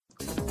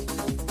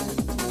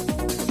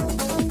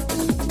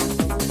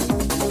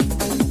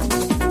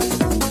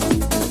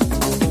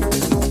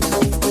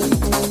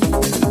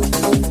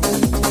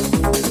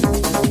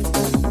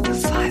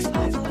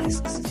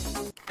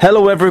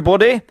Hello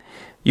everybody,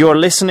 you're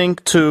listening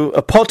to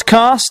a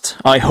podcast.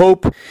 I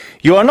hope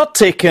you are not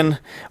taken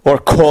or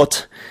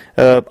caught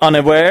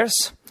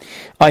unawares.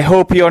 I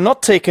hope you are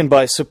not taken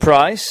by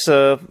surprise.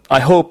 I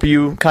hope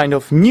you kind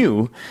of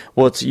knew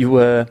what you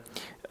were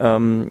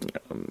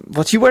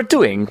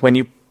doing when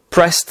you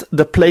pressed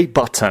the play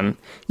button.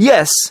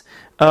 Yes,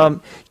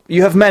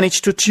 you have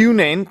managed to tune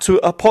in to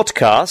a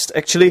podcast.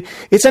 Actually,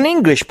 it's an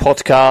English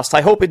podcast. I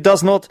hope it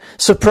does not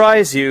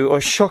surprise you or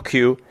shock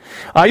you.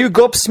 Are you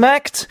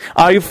gobsmacked?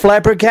 Are you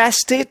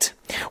flabbergasted?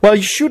 Well,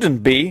 you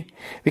shouldn't be,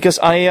 because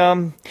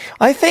I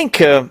think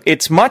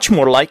it's much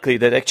more likely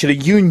that actually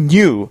you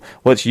knew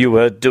what you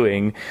were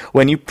doing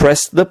when you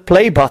pressed the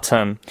play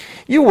button.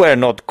 You were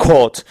not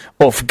caught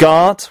off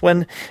guard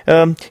when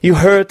you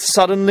heard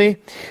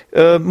suddenly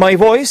my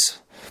voice.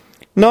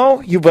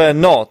 No, you were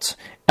not.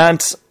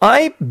 And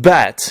I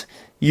bet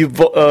you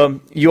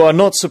are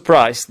not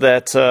surprised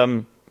that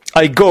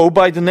I go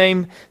by the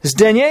name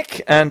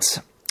Zdeněk, and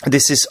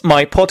this is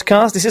my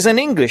podcast. This is an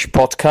English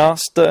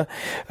podcast.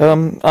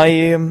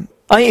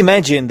 I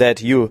imagine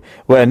that you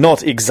were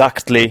not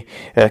exactly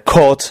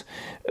caught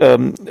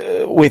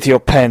with your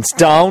pants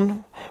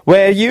down,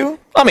 were you?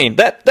 I mean,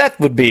 that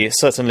would be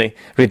certainly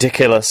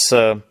ridiculous.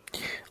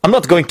 I'm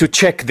not going to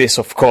check this,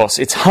 of course.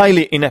 It's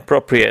highly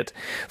inappropriate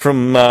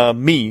from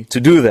me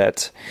to do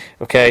that.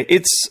 Okay,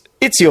 it's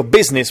your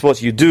business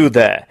what you do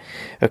there.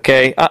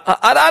 Okay,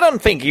 I don't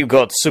think you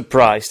got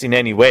surprised in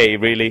any way,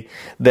 really,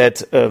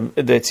 that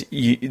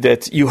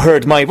you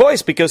heard my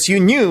voice, because you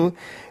knew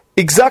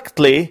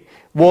exactly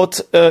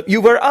what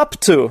you were up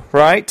to,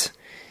 right?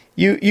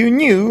 You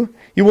knew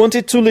you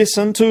wanted to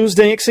listen to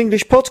Zdeněk's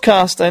English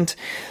podcast, and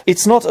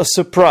it's not a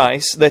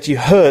surprise that you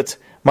heard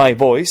my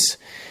voice.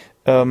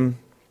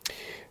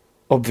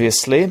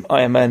 Obviously,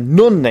 I am a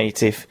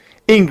non-native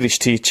English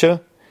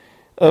teacher.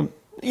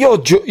 Your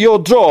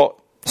jaw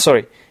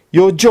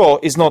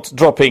is not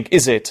dropping,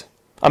 is it?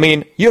 I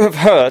mean, you have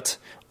heard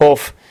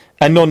of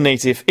a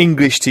non-native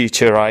English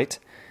teacher, right?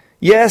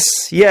 Yes,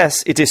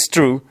 it is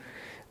true.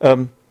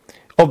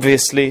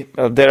 Obviously,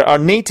 there are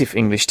native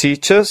English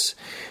teachers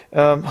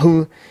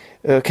who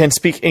can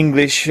speak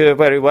English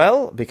very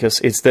well,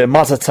 because it's their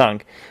mother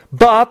tongue.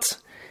 But,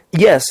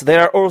 yes,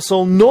 there are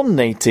also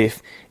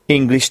non-native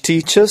English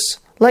teachers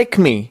like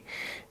me,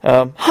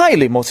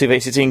 highly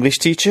motivated English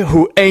teacher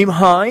who aim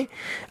high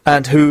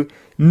and who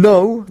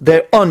know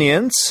their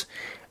audience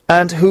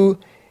and who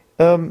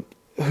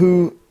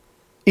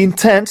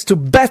intend to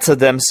better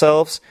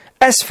themselves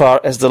as far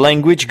as the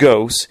language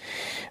goes.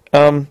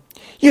 You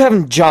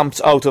haven't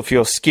jumped out of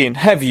your skin,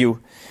 have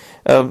you?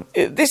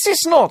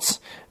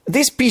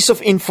 This piece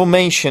of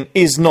information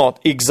is not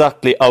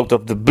exactly out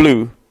of the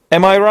blue.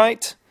 Am I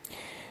right?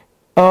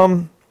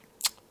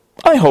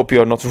 I hope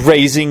you're not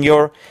raising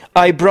your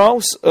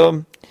eyebrows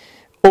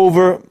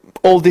over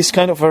all this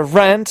kind of a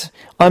rant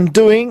I'm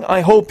doing.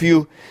 I hope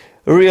you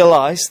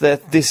realize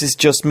that this is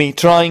just me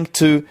trying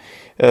to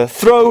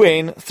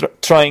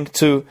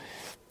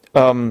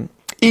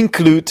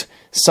include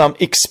some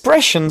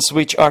expressions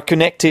which are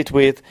connected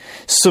with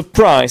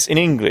surprise in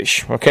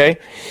English, okay?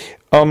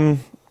 All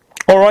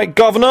right,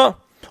 Governor,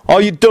 how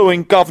you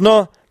doing,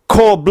 Governor?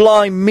 Call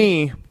blind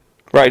me.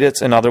 Right,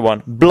 that's another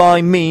one.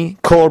 Blind me,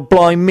 call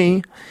blind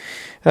me.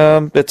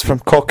 That's from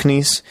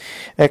Cockneys,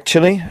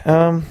 actually.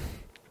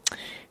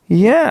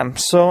 Yeah,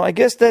 so I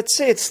guess that's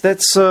it.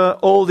 That's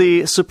all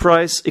the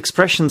surprise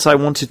expressions I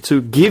wanted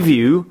to give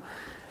you.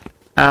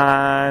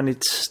 And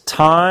it's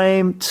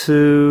time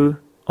to...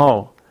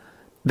 Oh,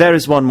 there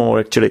is one more,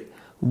 actually.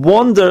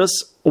 Wonders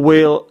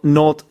will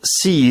not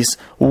cease.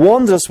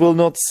 Wonders will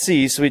not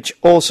cease, which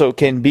also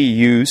can be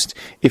used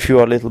if you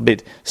are a little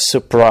bit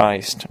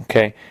surprised,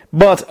 okay?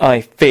 But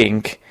I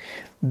think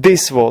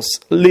this was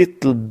a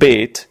little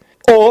bit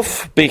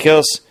off,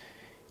 because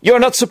you're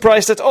not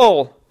surprised at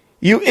all.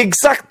 You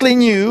exactly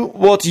knew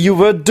what you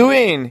were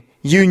doing.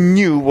 You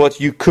knew what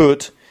you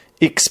could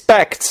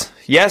expect.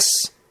 Yes,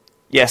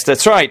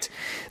 that's right.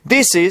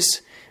 This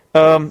is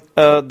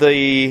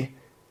the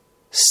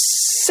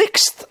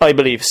sixth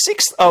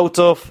out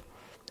of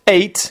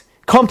 8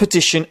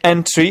 competition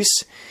entries,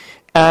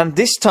 and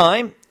this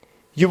time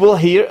you will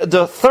hear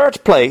the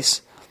third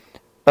place.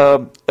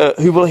 You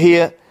will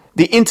hear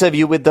the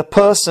interview with the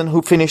person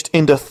who finished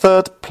in the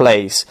third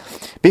place.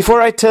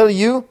 Before I tell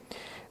you,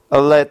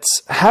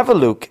 let's have a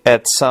look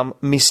at some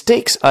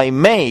mistakes I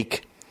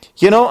make.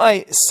 You know,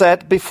 I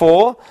said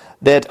before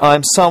that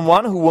I'm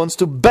someone who wants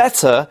to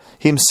better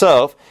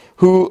himself,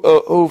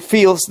 who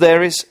feels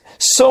there is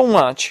so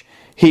much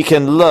he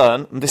can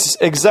learn. This is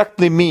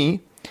exactly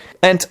me.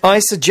 And I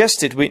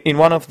suggested in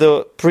one of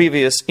the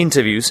previous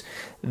interviews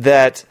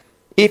that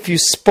if you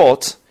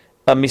spot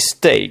a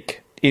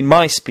mistake in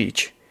my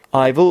speech,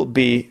 I will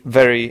be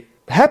very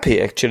happy,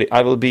 actually.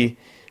 I will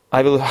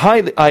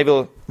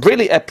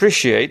really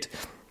appreciate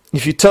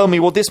if you tell me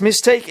what this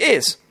mistake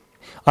is.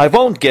 I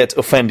won't get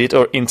offended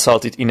or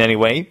insulted in any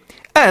way.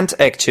 And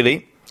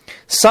actually,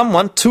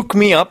 someone took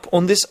me up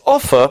on this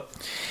offer,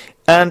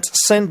 and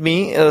sent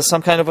me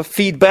some kind of a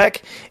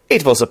feedback.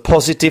 It was a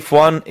positive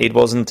one. It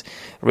wasn't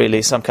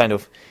really some kind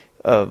of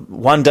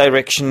one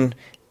direction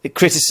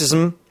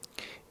criticism.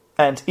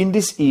 And in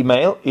this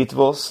email, it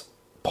was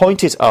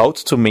pointed out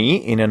to me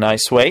in a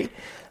nice way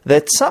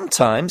that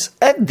sometimes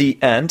at the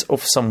end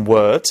of some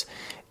words,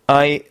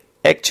 I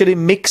actually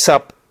mix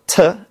up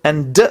t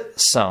and d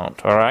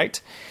sound, all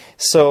right?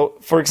 So,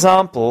 for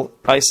example,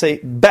 I say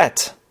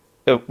bed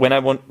when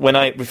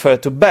I refer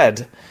to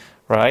bed,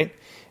 right?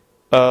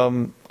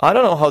 I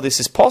don't know how this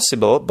is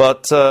possible,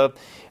 but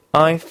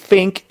I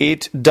think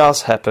it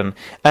does happen.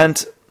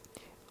 And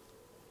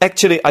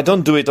actually, I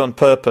don't do it on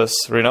purpose,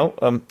 you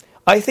know.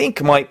 I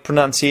think my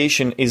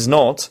pronunciation is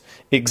not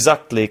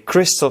exactly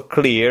crystal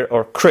clear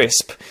or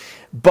crisp,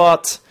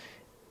 but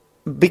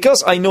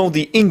because I know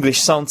the English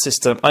sound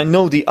system, I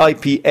know the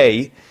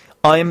IPA,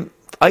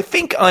 I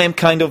think I am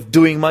kind of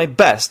doing my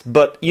best.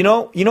 But you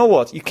know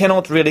what? You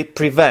cannot really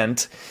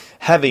prevent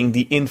having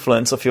the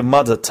influence of your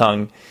mother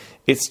tongue.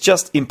 It's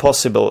just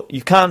impossible.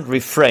 You can't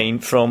refrain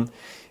from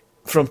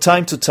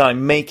time to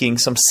time making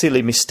some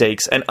silly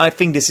mistakes, and I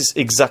think this is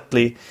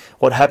exactly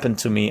what happened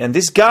to me. And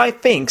this guy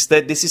thinks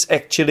that this is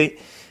actually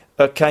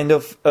a kind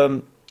of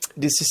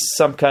this is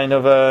some kind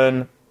of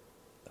a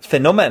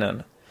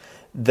phenomenon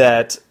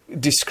that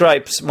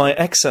describes my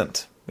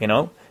accent. You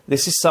know,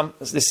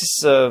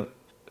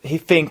 he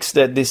thinks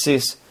that this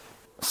is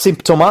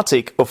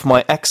symptomatic of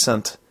my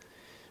accent,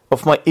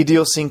 of my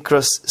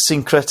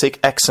idiosyncratic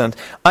accent.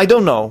 I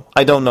don't know.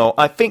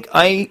 I think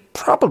I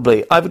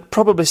would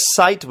probably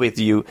side with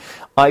you.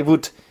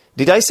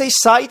 Did I say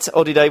side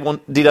or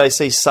did I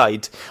say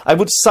side? I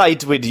would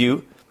side with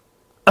you.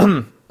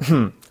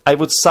 I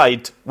would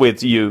side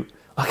with you.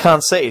 I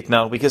can't say it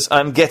now because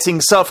I'm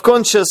getting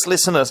self-conscious,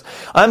 listeners.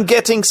 I'm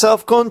getting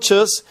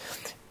self-conscious.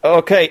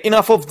 Okay,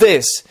 enough of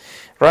this.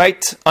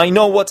 Right? I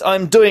know what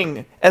I'm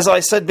doing. As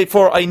I said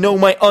before, I know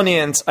my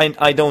onions.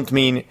 I don't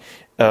mean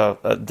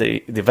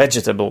the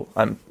vegetable,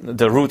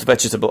 the root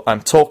vegetable.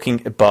 I'm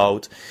talking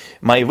about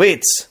my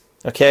wits.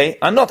 Okay,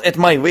 I'm not at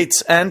my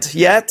wits' end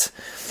yet.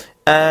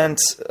 And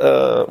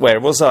where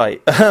was I?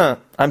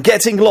 I'm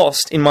getting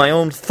lost in my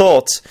own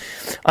thoughts.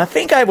 I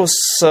think I was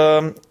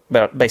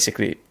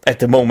basically at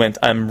the moment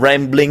I'm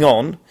rambling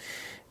on.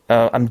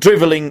 I'm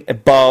driveling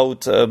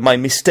about my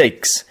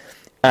mistakes.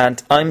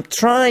 And I'm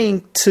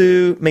trying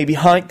to maybe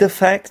hide the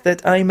fact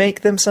that I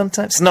make them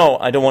sometimes. No,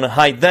 I don't want to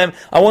hide them.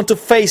 I want to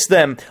face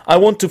them. I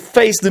want to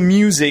face the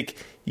music.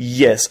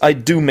 Yes, I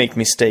do make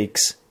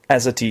mistakes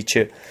as a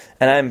teacher.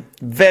 And I'm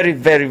very,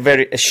 very,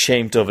 very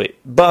ashamed of it.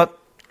 But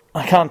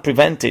I can't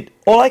prevent it.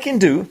 All I can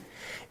do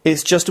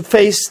is just to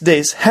face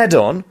this head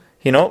on,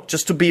 you know,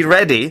 just to be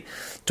ready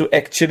to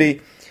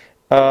actually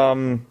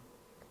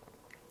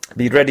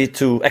be ready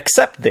to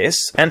accept this,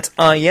 and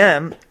I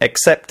am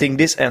accepting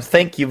this, and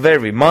thank you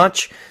very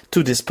much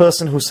to this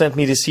person who sent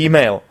me this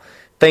email.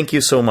 Thank you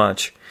so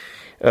much.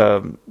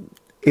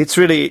 It's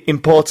really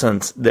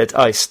important that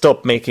I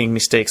stop making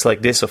mistakes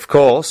like this, of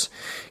course,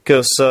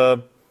 because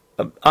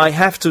I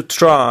have to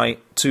try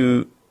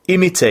to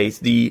imitate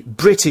the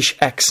British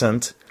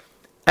accent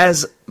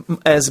as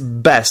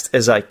best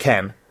as I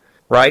can,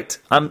 right?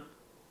 I'm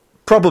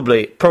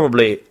probably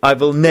I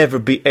will never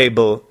be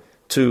able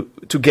to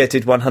get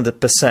it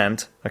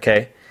 100%,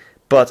 okay?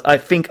 But I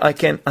think I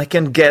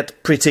can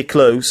get pretty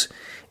close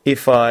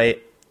if I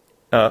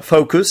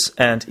focus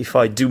and if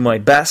I do my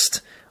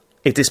best.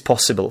 It is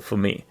possible for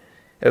me,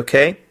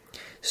 okay?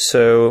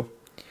 So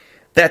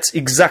that's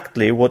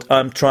exactly what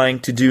I'm trying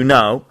to do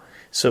now.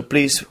 So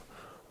please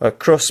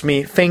cross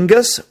me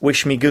fingers,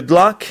 wish me good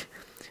luck,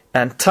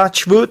 and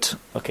touch wood.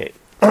 Okay,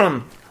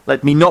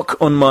 let me knock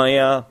on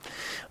my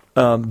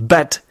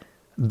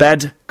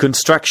bed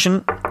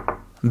construction.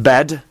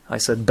 Bed, I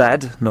said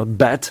bad, not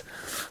bad,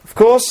 of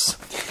course.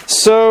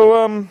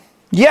 So,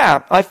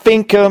 yeah, I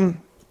think, you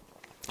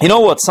know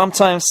what,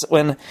 sometimes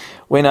when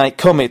I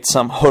commit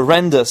some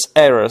horrendous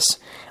errors,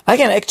 I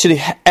can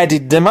actually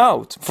edit them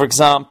out. For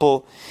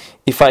example,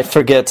 if I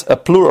forget a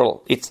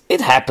plural,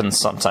 it happens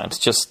sometimes,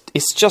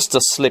 it's just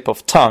a slip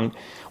of tongue.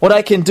 What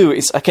I can do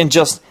is I can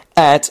just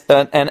add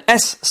an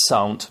S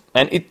sound,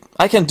 and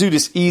I can do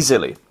this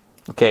easily,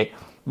 okay?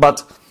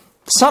 But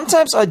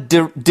sometimes I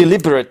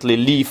deliberately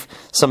leave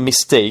some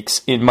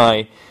mistakes in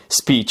my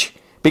speech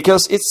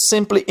because it's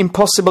simply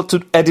impossible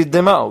to edit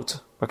them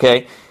out,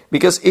 okay?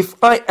 Because if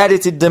I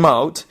edited them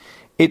out,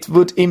 it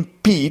would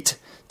impede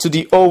to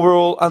the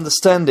overall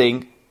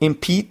understanding.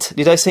 Impede?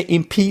 Did I say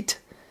impede?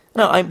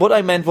 No, what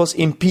I meant was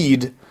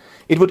impede.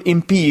 It would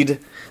impede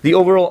the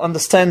overall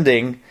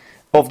understanding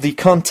of the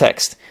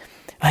context.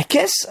 I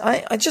guess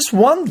I just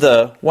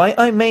wonder why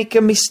I make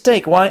a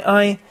mistake, why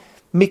I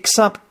mix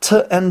up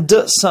t and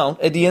d sound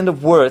at the end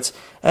of words,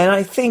 and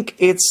I think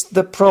it's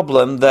the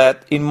problem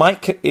that in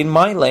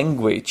my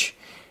language,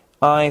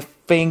 I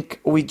think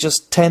we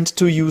just tend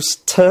to use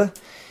t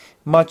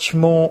much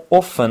more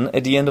often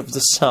at the end of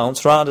the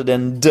sounds rather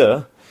than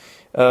d,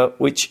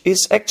 which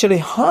is actually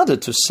harder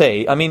to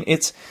say. I mean,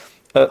 it's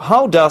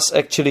how does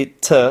actually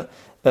t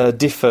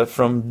differ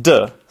from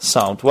d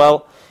sound?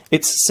 Well,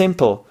 It's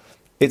simple.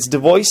 It's the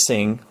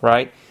voicing,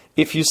 right?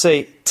 If you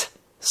say t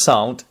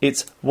sound,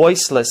 it's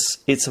voiceless.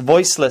 It's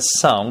voiceless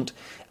sound,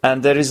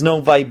 and there is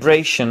no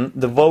vibration.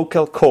 The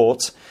vocal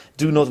cords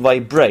do not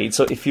vibrate.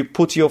 So if you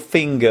put your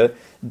finger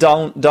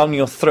down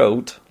your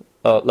throat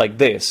like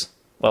this,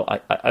 well,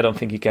 I don't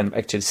think you can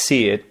actually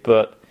see it,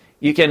 but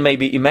you can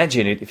maybe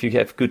imagine it if you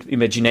have good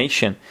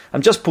imagination.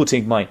 I'm just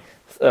putting my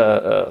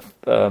thumb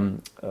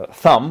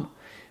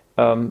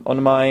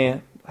on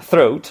my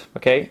throat,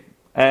 okay?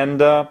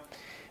 And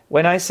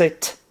when I say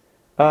t,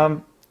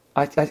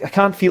 I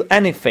can't feel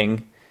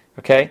anything,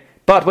 okay?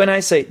 But when I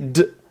say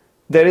d,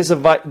 there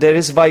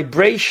is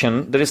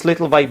vibration. There is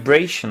little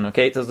vibration,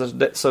 okay?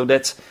 So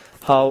that's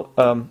how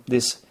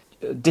this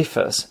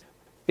differs.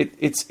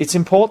 It's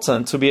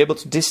important to be able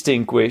to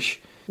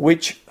distinguish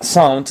which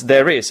sound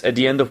there is at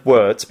the end of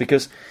words,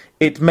 because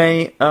it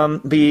may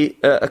be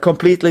a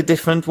completely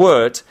different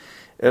word.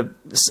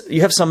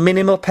 You have some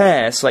minimal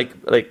pairs, like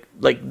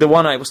the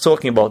one I was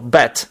talking about,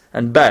 bet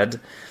and bed.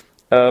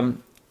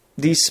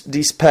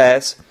 These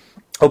pairs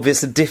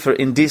obviously differ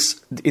in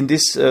this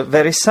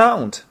very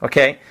sound.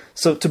 Okay,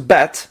 so to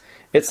bet,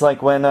 it's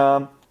like when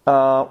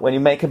you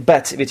make a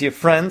bet with your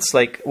friends,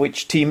 like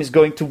which team is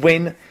going to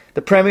win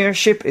the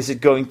Premiership. Is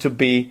it going to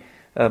be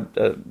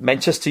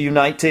Manchester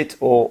United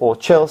or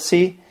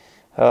Chelsea?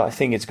 I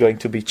think it's going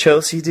to be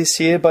Chelsea this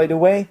year, by the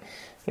way.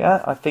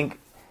 Yeah, I think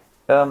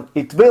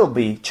it will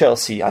be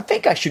Chelsea. I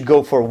think I should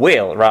go for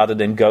will rather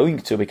than going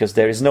to, because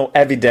there is no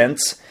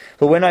evidence.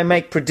 But when I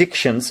make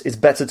predictions, it's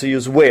better to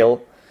use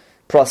will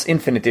plus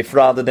infinitive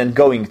rather than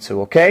going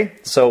to, okay?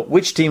 So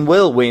which team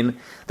will win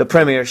the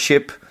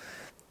Premiership?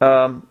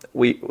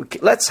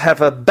 Let's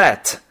have a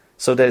bet.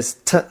 So there's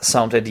t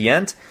sound at the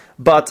end.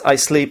 But I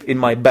sleep in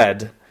my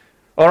bed.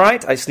 All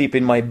right, I sleep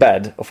in my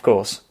bed, of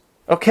course.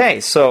 Okay,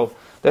 so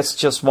that's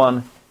just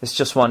one. It's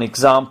just one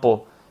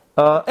example.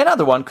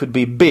 Another one could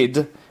be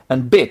bid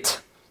and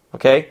bit.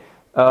 Okay,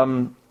 I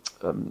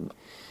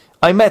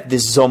met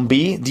this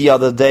zombie the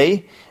other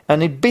day,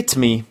 and it bit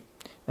me,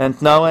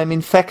 and now I'm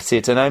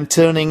infected, and I'm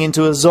turning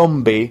into a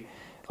zombie.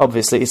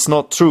 Obviously, it's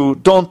not true.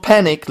 Don't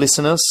panic,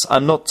 listeners.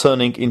 I'm not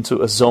turning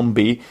into a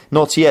zombie,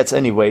 not yet,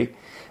 anyway.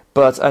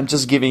 But I'm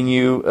just giving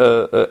you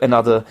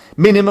another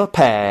minimal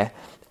pair.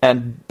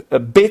 And a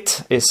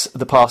bit is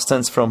the past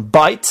tense from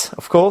bite,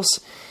 of course.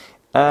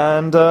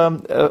 And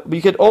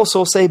we could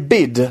also say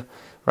bid,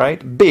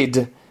 right?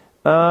 Bid.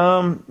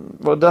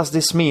 What does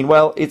this mean?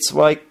 Well, it's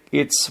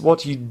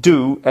what you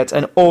do at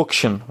an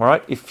auction,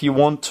 right? If you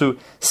want to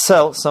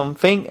sell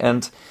something,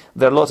 and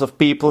there are a lot of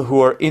people who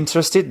are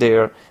interested,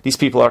 these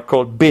people are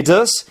called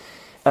bidders.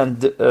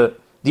 And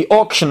the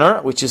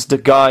auctioneer, which is the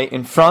guy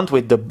in front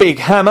with the big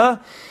hammer,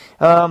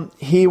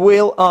 he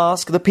will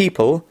ask the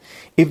people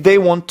if they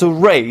want to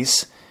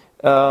raise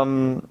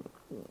the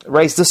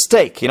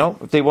stake,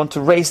 if they want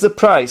to raise the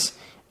price.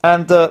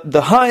 And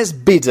the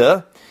highest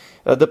bidder,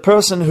 the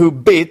person who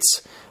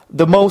bids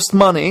the most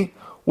money,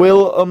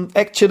 will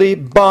actually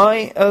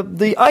buy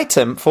the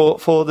item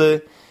for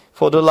the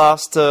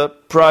last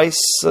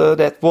price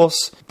that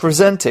was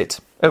presented.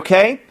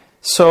 Okay,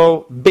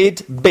 so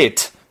bid.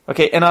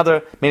 Okay,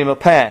 another minimal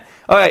pair.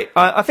 All right,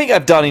 I think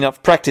I've done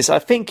enough practice. I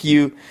think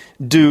you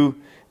do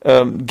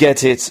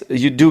get it.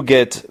 You do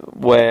get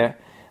where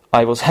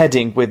I was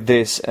heading with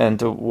this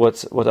and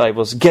what I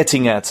was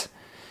getting at.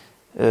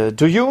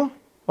 Do you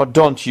or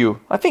don't you?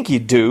 I think you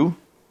do,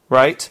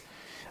 right?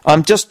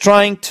 I'm just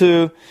trying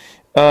to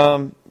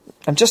look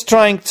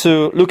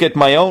at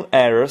my own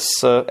errors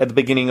at the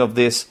beginning of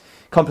this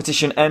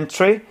competition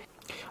entry.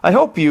 I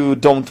hope you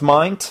don't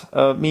mind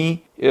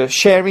me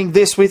sharing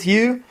this with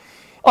you.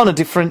 On a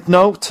different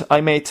note, I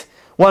made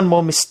one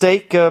more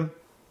mistake. I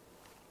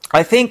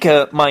think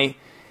my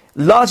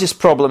largest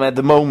problem at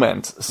the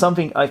moment,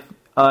 something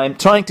I'm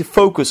trying to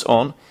focus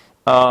on,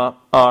 are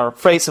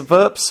phrasal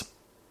verbs.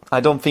 I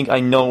don't think I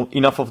know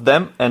enough of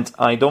them, and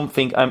I don't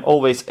think I'm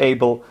always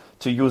able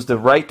to use the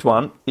right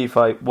one if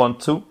I want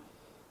to.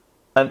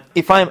 And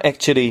if I'm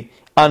actually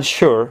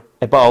unsure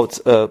about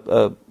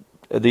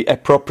the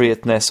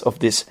appropriateness of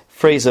this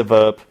phrasal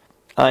verb,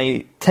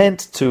 I tend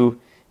to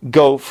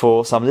go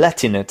for some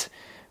Latinate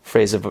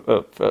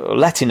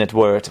Latinate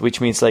word, which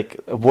means like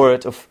a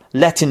word of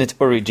Latinate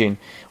origin,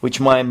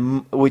 which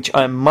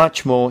I'm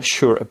much more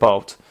sure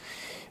about.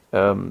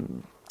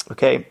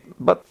 Okay,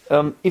 but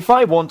if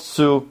I want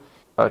to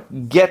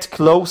get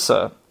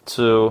closer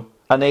to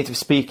a native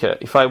speaker,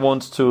 if I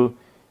want to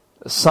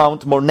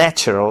sound more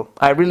natural,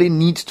 I really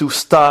need to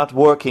start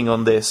working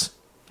on this.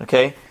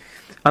 Okay,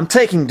 I'm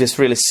taking this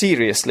really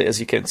seriously, as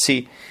you can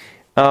see.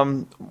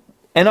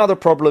 Another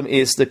problem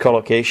is the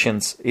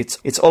collocations.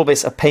 It's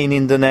always a pain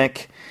in the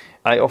neck.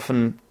 I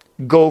often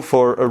go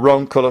for a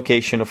wrong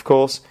collocation, of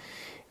course.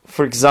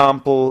 For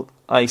example,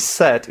 I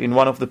said in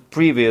one of the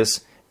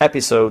previous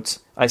episodes,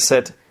 I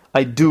said,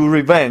 I do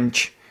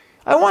revenge.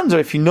 I wonder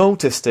if you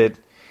noticed it.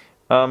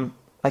 I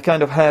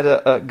kind of had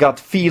a gut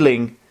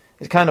feeling.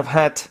 It kind of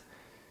had,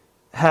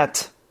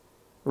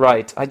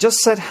 right. I just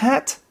said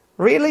hat?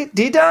 Really?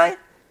 Did I?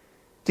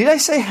 Did I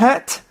say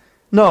hat?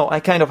 No, I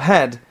kind of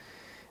had.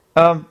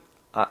 Of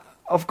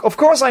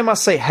course, I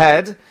must say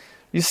had.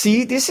 You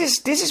see, this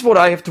is what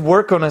I have to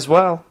work on as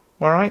well.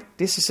 All right,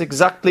 this is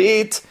exactly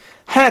it.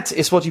 Hat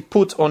is what you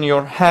put on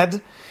your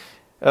head,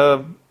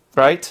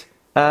 right?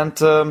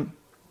 And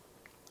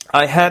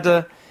I had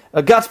a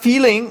gut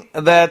feeling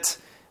that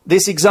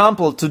this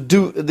example to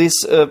do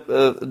this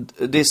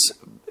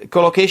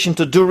collocation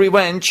to do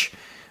revenge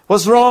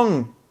was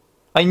wrong.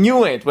 I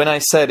knew it when I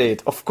said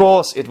it. Of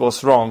course, it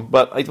was wrong,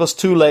 but it was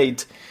too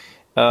late,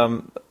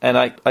 and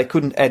I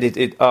couldn't edit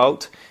it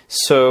out.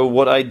 So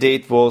what I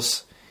did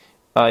was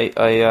I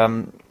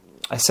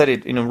said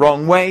it in a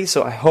wrong way.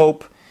 So I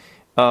hope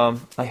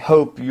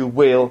you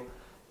will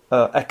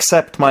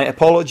accept my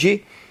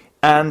apology,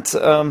 and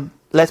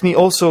let me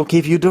also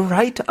give you the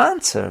right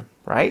answer.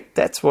 Right?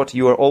 That's what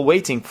you are all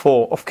waiting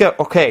for.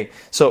 Okay.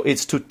 So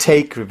it's to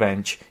take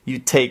revenge. You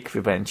take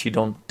revenge. You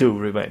don't do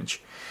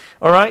revenge.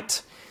 All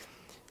right.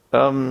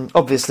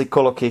 Obviously,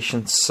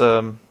 collocations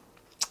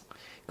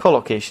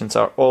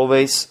are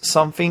always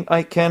something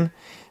I can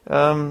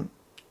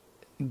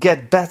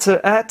get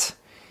better at.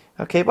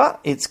 Okay, but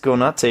it's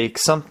gonna take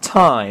some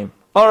time.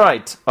 All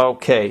right.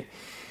 Okay.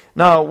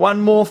 Now,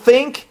 one more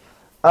thing.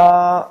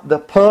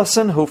 The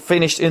person who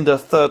finished in the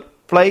third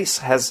place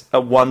has a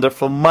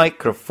wonderful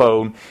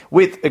microphone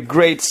with a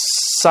great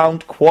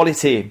sound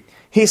quality.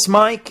 His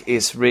mic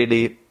is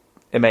really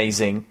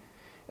amazing.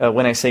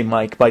 When I say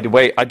mic, by the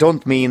way, I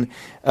don't mean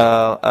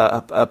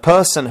a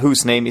person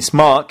whose name is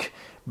Mark,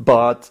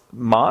 but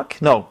Mark?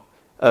 No,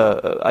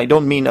 I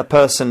don't mean a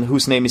person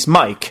whose name is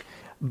Mike,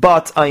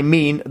 but I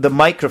mean the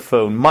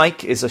microphone.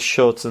 Mic is a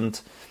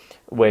shortened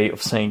way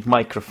of saying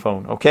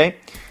microphone, okay?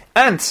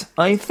 And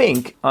I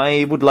think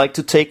I would like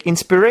to take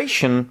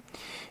inspiration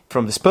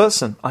from this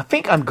person. I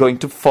think I'm going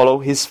to follow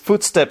his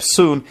footsteps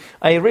soon.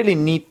 I really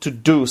need to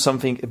do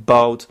something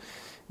about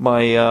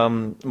my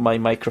my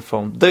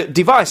microphone. The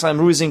device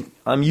I'm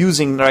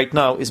using right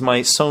now is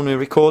my Sony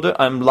recorder.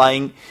 I'm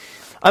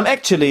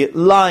actually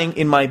lying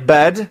in my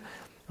bed,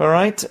 all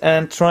right,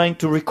 and trying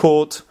to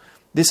record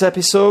this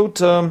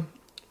episode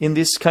in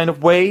this kind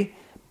of way.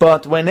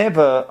 But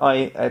whenever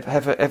I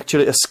have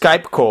actually a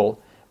Skype call,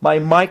 my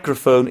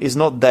microphone is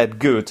not that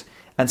good.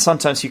 And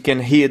sometimes you can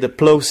hear the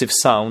plosive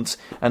sounds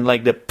and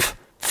like the p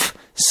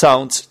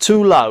sounds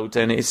too loud,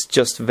 and it's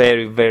just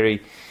very,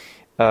 very,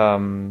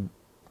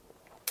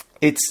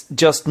 it's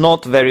just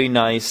not very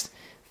nice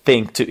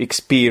thing to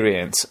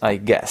experience, I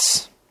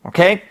guess.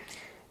 Okay?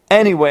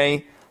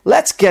 Anyway,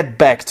 let's get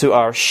back to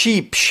our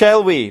sheep,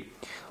 shall we?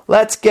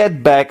 Let's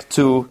get back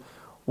to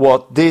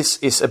what this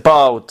is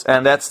about,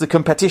 and that's the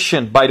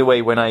competition, by the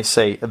way, when I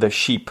say the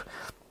sheep.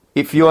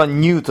 If you are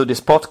new to this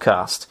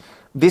podcast,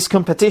 this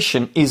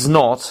competition is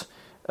not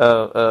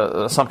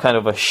some kind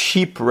of a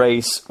sheep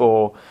race,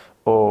 or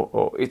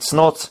it's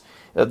not.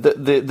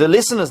 The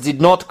listeners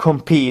did not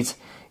compete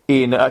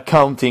in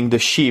counting the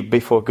sheep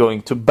before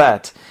going to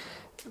bed.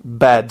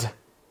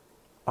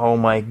 Oh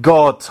my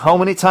God! How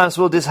many times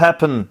will this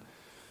happen?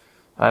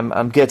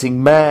 I'm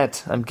getting mad.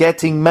 I'm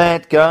getting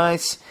mad,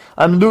 guys.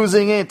 I'm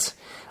losing it.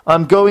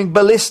 I'm going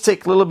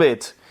ballistic a little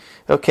bit.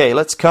 Okay,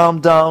 let's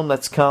calm down.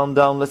 Let's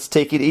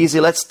take it easy.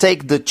 Let's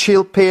take the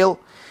chill pill.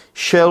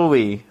 Shall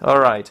we? All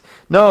right.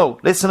 No,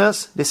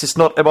 listeners, this is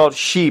not about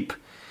sheep.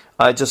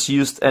 I just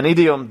used an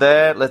idiom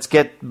there. Let's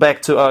get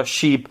back to our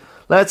sheep.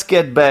 Let's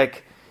get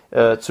back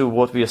to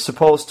what we are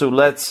supposed to.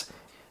 Let's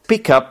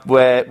pick up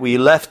where we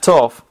left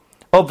off.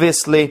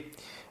 Obviously,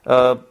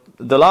 in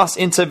the last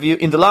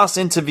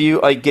interview,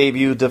 I gave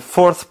you the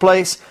 4th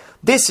place.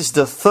 This is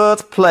the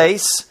 3rd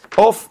place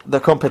of the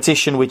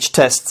competition, which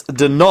tests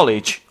the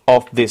knowledge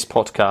of this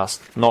podcast.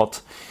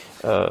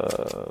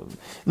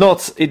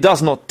 It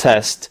does not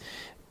test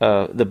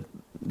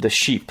the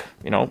sheep.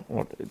 You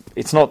know,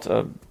 it's not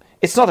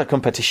a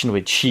competition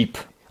with sheep.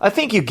 I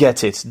think you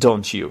get it,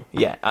 don't you?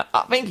 Yeah,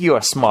 I think you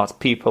are smart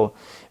people,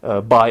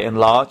 by and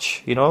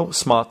large. You know,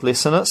 smart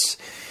listeners.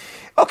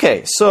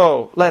 Okay,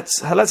 so let's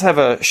have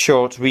a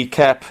short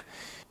recap.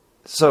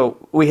 So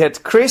we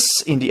had Chris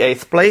in the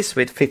 8th place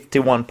with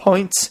 51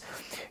 points.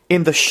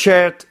 In the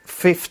shared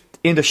 6th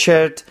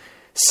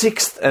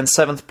and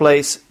 7th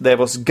place, there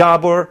was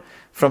Gabor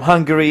from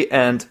Hungary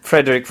and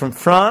Frederick from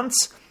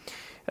France.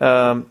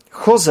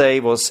 Jose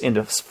was in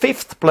the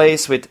 5th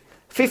place with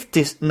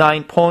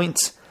 59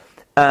 points.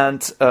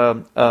 And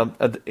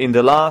in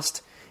the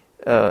last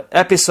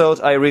episode,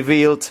 I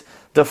revealed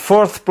the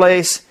 4th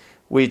place,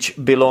 which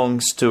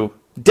belongs to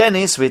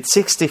Dennis with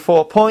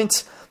 64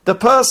 points. The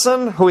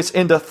person who is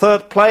in the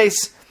 3rd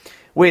place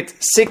with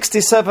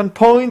 67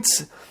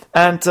 points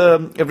and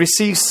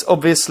receives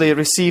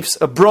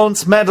a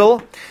bronze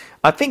medal.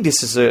 I think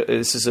this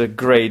is a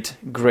great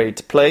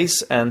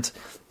place, and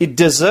it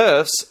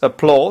deserves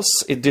applause.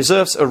 It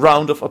deserves a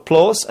round of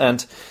applause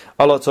and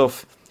a lot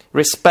of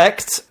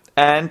respect.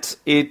 And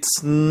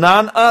it's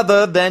none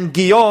other than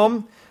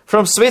Guillaume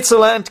from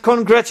Switzerland.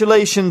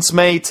 Congratulations,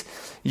 mate.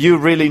 You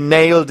really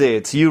nailed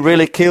it. You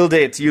really killed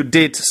it. You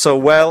did so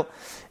well,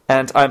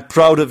 and I'm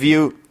proud of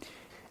you.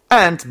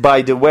 And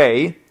by the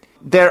way,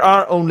 there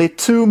are only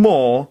 2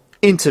 more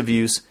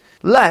interviews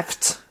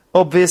left,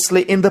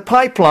 obviously, in the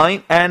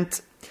pipeline,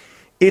 and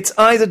it's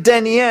either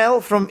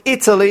Danielle from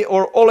Italy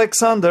or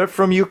Alexander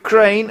from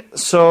Ukraine,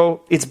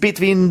 so it's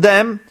between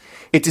them.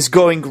 It is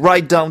going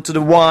right down to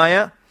the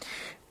wire.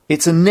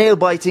 It's a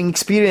nail-biting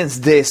experience,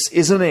 this,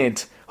 isn't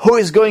it? Who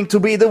is going to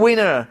be the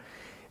winner?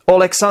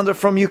 Alexander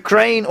from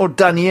Ukraine or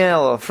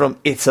Danielle from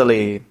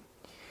Italy?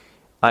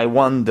 I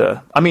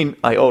wonder. I mean,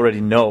 I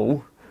already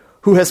know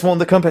who has won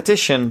the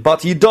competition,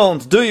 but you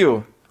don't, do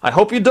you? I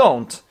hope you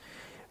don't.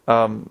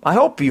 I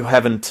hope you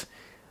haven't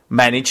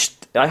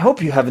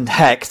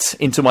hacked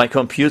into my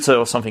computer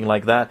or something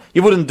like that.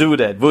 You wouldn't do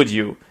that, would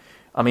you?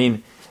 I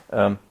mean,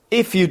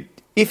 if you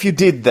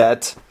did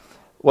that,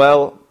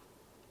 well,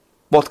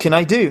 what can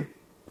I do?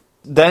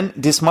 Then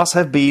this must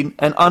have been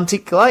an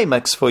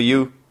anticlimax for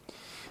you,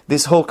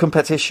 this whole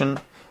competition.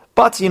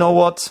 But you know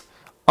what?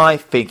 I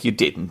think you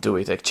didn't do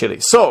it,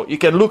 actually. So, you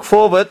can look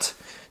forward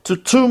to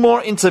 2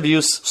 more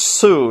interviews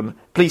soon.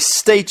 Please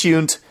stay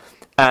tuned,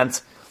 and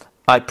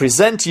I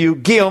present you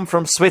Guillaume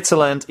from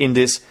Switzerland in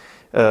this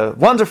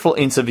wonderful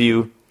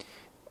interview.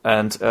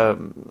 And,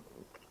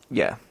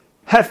 yeah,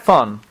 have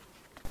fun.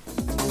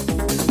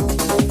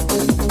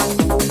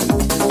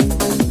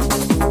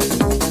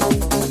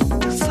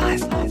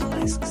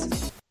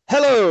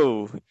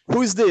 Hello,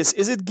 who's this?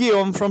 Is it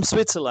Guillaume from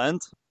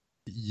Switzerland?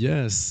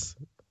 Yes,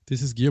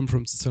 this is Guillaume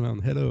from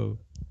Switzerland. Hello.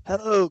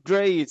 Hello,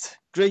 great.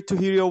 Great to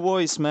hear your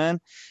voice, man.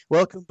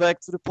 Welcome back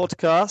to the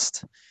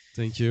podcast.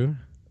 Thank you.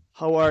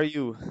 How are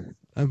you?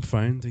 I'm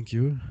fine, thank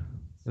you.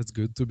 That's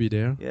good to be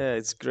there. Yeah,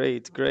 it's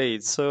great.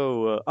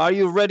 So, are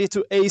you ready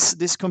to ace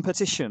this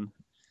competition?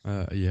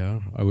 Yeah,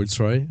 I will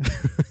try.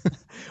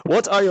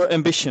 What are your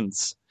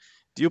ambitions?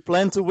 Do you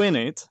plan to win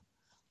it?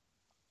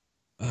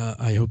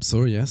 I hope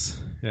so, yes.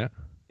 Yeah.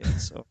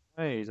 Yes, all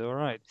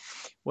right.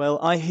 Well,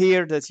 I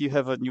hear that you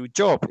have a new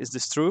job. Is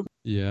this true?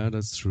 Yeah,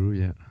 that's true,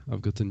 yeah.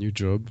 I've got a new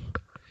job.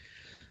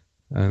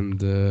 And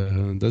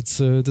that's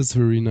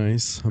very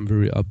nice. I'm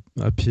very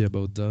happy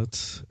about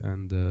that.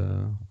 And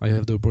I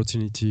have the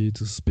opportunity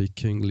to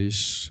speak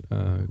English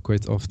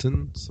quite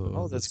often.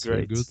 So that's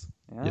very great. good.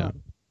 Yeah.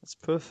 That's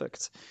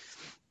perfect.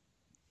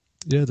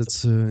 Yeah,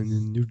 that's a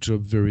new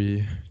job,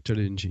 very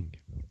challenging.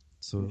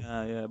 So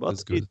yeah,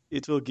 but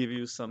it will give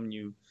you some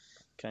new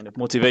kind of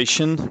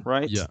motivation,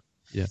 right? Yeah,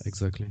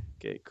 exactly.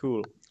 Okay,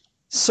 cool.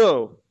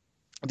 So,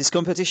 this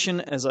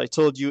competition, as I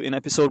told you in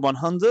episode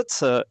 100,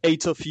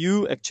 8 of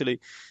you actually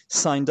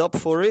signed up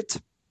for it.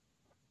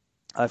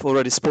 I've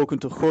already spoken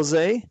to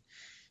Jose.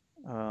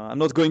 I'm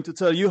not going to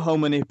tell you how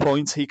many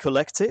points he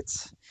collected,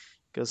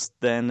 because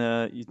then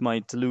you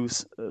might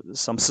lose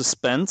some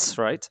suspense,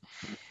 right?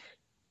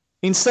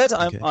 Instead,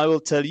 Okay. I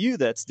will tell you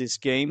that this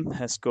game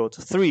has got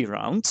 3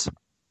 rounds,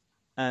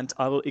 and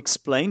I will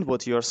explain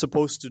what you are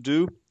supposed to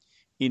do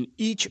in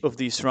each of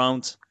these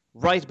rounds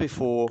right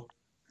before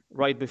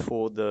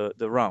the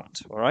round,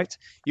 all right?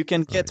 You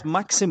can get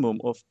maximum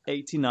of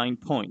 89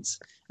 points,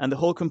 and the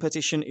whole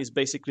competition is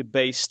basically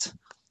based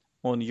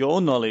on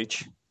your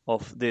knowledge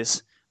of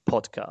this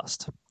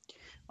podcast.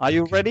 Are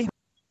you ready?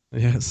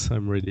 Yes,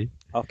 I'm ready.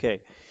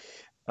 Okay.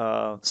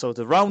 So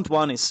the round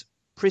 1 is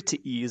pretty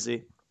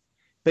easy.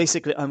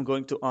 Basically, I'm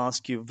going to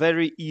ask you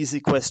very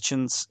easy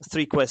questions,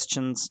 3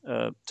 questions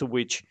to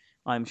which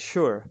I'm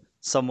sure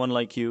someone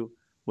like you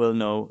will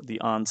know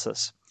the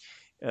answers.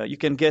 You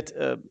can get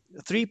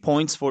 3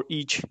 points for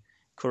each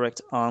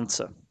correct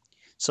answer.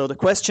 So the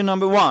question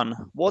number 1,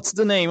 what's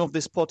the name of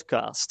this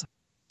podcast?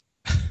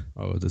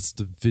 Oh, that's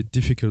the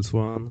difficult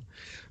one.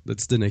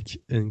 That's the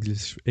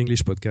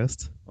English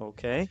podcast.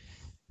 Okay.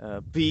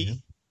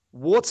 B,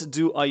 what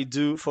do I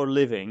do for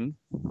living?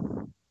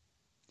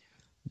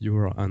 You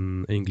are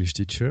an English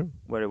teacher.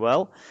 Very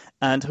well.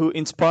 And who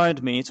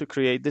inspired me to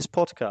create this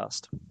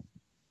podcast?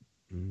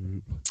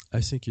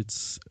 I think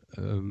it's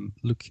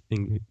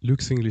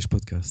Luke's English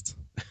podcast.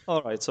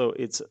 All right, so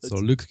it's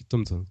Luke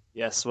Thompson.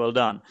 Yes, well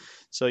done.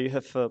 So you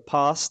have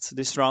passed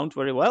this round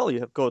very well.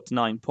 You have got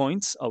 9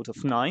 points out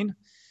of 9.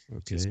 Okay.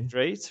 Which is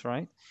great,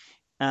 right?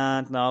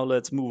 And now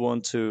let's move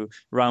on to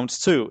round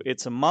 2.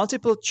 It's a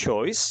multiple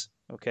choice.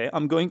 Okay,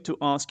 I'm going to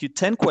ask you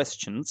 10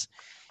 questions.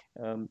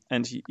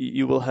 And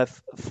you will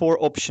have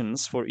 4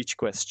 options for each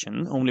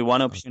question. Only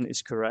one option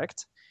is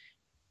correct.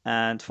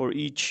 And for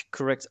each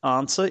correct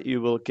answer,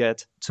 you will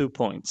get 2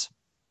 points.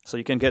 So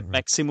you can get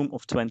maximum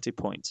of 20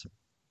 points.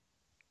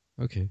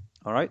 Okay.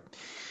 All right.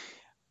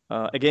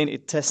 Again,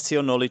 it tests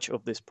your knowledge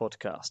of this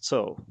podcast.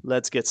 So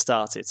let's get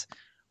started.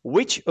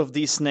 Which of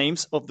these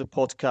names of the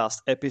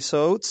podcast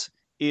episodes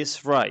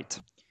is right?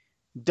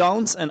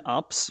 Downs and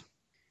Ups,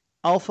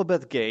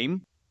 Alphabet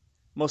Game,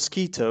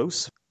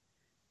 Mosquitoes,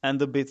 and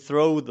the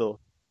Betrothal.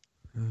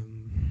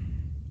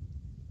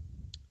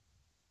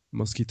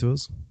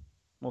 Mosquitoes.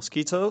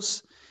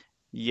 Mosquitoes?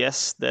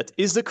 Yes, that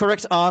is the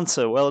correct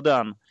answer. Well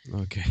done.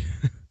 Okay.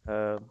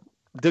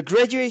 The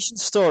graduation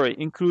story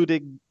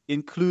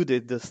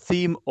included the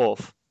theme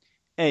of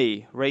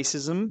A,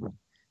 racism,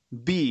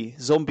 B,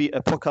 zombie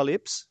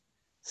apocalypse,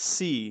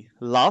 C,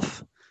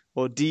 love,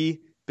 or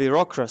D,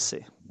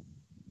 bureaucracy.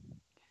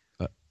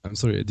 I'm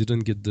sorry, I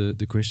didn't get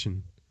the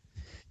question.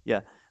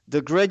 Yeah.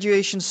 The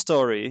graduation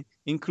story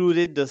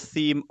included the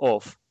theme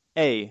of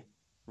A.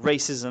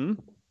 Racism,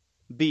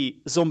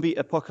 B. Zombie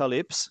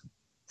apocalypse,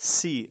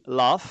 C.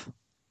 Love,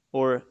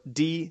 or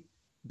D.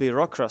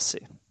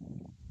 Bureaucracy.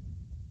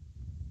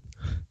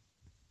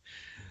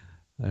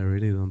 I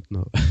really don't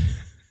know.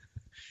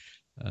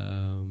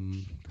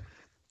 um,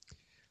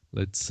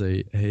 let's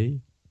say A.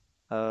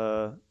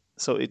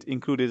 So it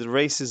included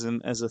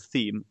racism as a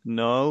theme.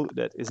 No,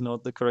 that is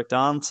not the correct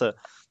answer.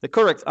 The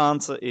correct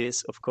answer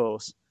is, of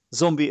course,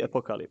 zombie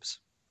apocalypse.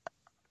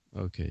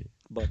 Okay.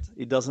 But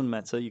it doesn't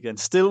matter. You can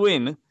still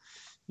win.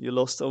 You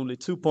lost only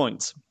 2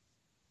 points.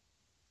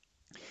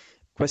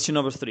 Question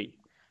number 3.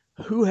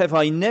 Who have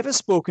I never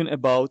spoken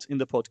about in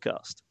the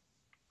podcast?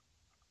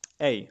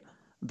 A.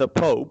 The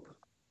Pope.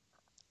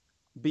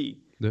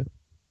 B.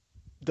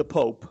 The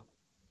Pope.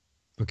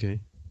 Okay.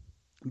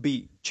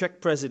 B. Czech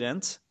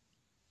president.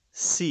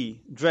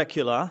 C.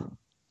 Dracula.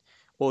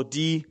 Or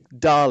D.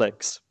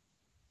 Daleks.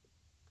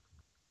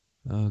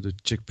 The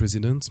Czech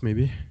presidents,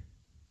 maybe?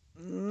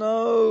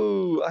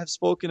 No, I've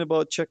spoken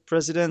about Czech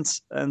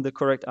presidents, and the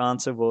correct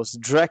answer was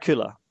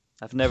Dracula.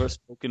 I've never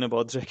spoken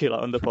about Dracula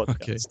on the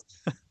podcast.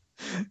 Okay.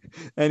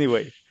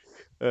 Anyway,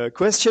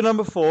 question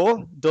number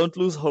 4. Don't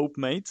lose hope,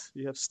 mate.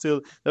 There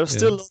are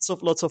still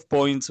lots of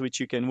points which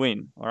you can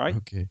win. All right.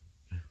 Okay.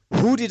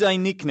 Who did I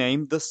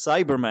nickname the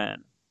Cyberman?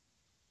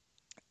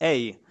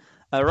 A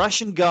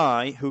Russian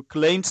guy who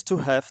claimed to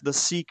have the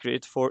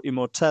secret for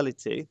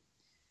immortality.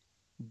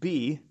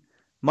 B.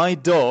 My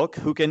dog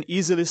who can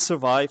easily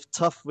survive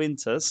tough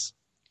winters.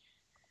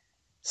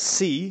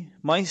 C.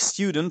 My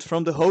student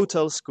from the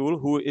hotel school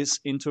who is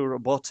into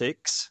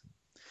robotics.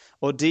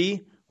 Or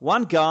D.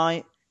 One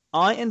guy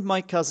I and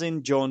my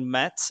cousin John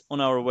met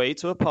on our way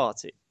to a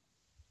party.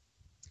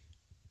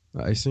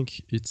 I think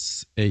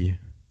it's A.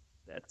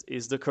 That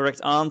is the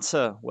correct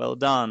answer. Well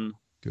done.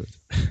 Good.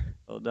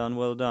 Well done,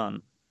 well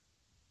done.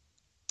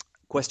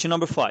 Question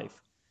number 5.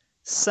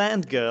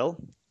 Sand Girl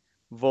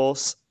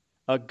was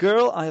a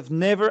girl I have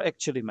never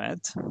actually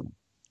met,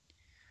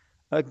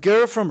 a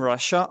girl from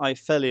Russia I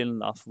fell in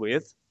love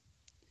with,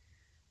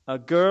 a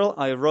girl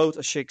I wrote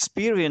a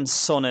Shakespearean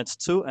sonnet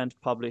to and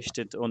published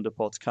it on the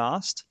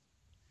podcast,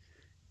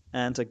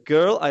 and a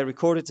girl I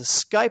recorded a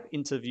Skype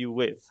interview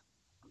with.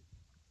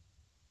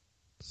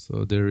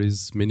 So there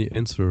is many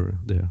answer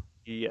there.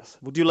 Yes.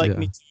 Would you like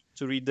me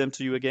to read them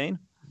to you again?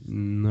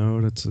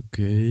 No, that's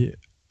okay.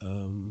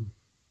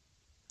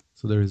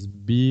 So there is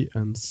B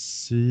and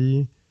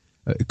C.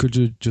 Could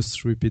you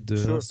just repeat the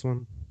last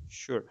one?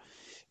 Sure.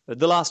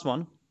 The last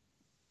one.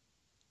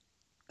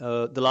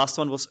 The last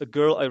one was a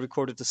girl I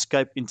recorded a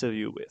Skype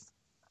interview with.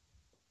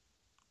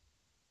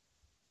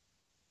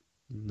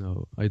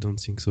 No, I don't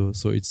think so.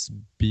 So it's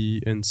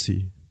B and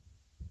C.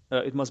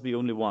 It must be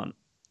only one.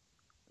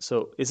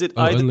 So is it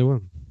only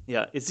one?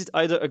 Yeah. Is it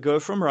either a girl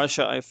from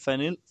Russia I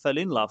fell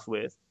in love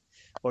with,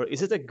 or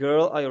is it a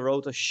girl I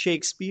wrote a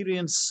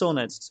Shakespearean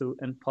sonnet to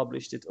and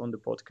published it on the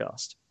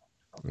podcast?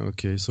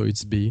 Okay, so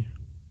it's B.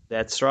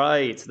 That's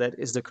right. That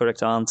is the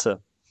correct answer.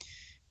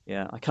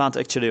 Yeah, I can't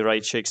actually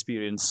write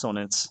Shakespearean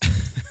sonnets.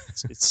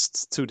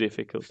 It's too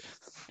difficult.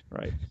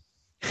 Right.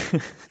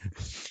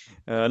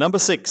 Number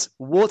 6.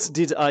 What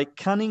did I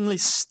cunningly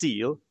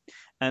steal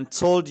and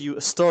told you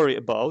a story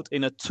about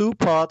in a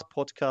 2-part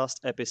podcast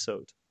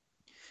episode?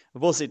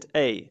 Was it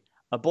A,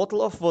 a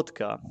bottle of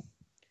vodka,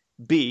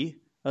 B,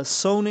 a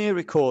Sony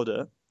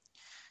recorder,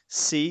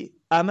 C,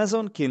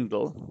 Amazon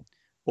Kindle,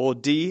 or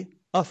D,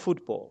 a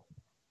football?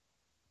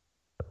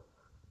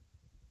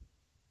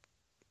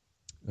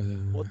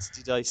 What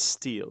did I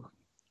steal?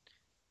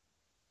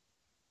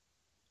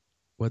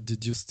 What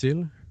did you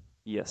steal?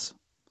 Yes,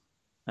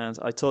 and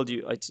I told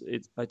you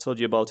I told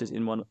you about it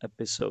in one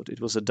episode. It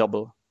was a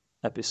double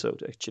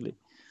episode, actually.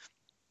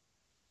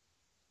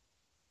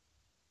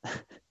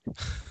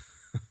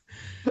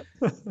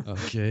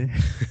 Okay.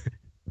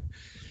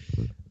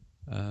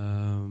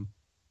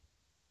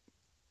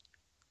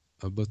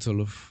 A bottle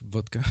of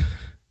vodka.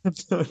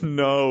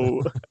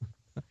 No.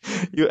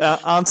 You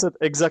answered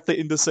exactly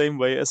in the same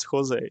way as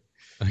Jose.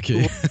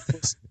 Okay.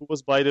 Who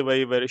was, by the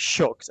way, very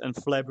shocked and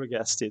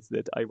flabbergasted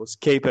that I was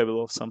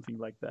capable of something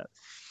like that.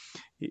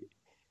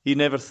 He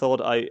never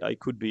thought I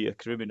could be a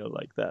criminal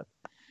like that.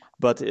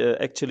 But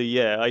actually,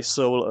 yeah, I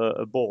stole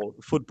a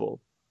football.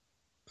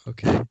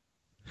 Okay.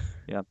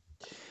 Yeah.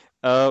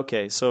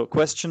 Okay, so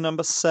question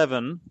number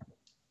 7.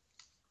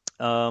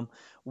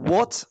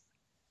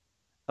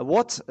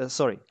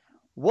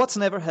 What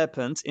never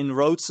happened in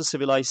Road to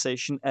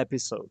Civilization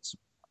episodes?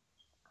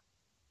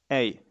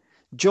 A.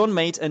 John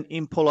made an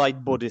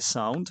impolite body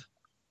sound.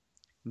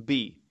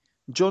 B.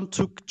 John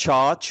took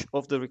charge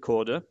of the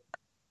recorder.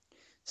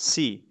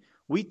 C.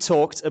 We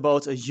talked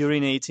about a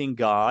urinating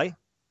guy.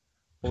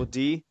 Or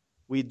D.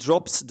 We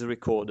dropped the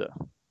recorder.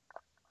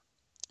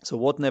 So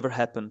what never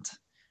happened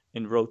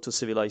in Road to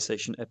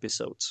Civilization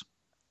episodes?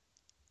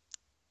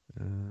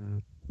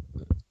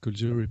 Could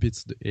you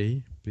repeat the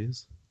A,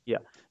 please? Yeah.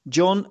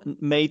 John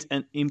made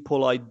an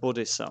impolite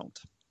body sound.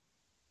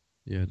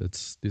 Yeah,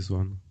 that's this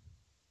one.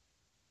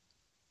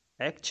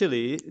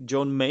 Actually,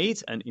 John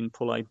made an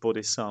impolite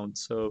body sound.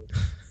 So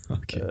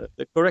Okay.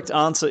 the correct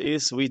answer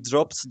is we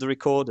dropped the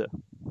recorder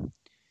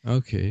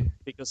Okay.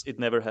 because it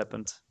never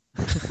happened.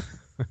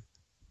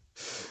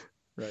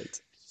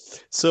 Right.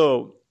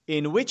 So,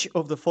 in which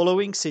of the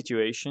following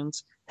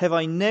situations have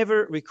I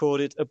never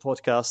recorded a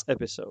podcast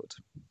episode?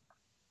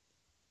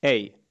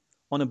 A.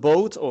 On a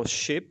boat or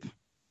ship.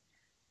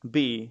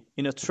 B.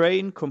 In a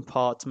train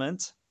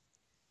compartment.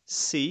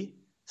 C.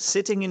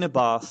 Sitting in a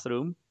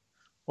bathroom.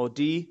 Or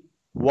D.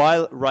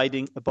 While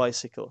riding a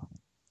bicycle.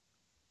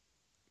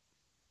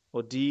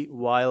 Or D.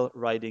 While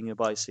riding a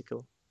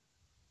bicycle.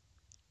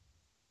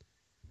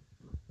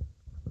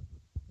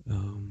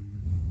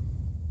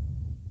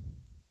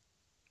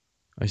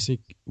 I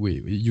think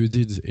you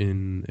did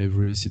in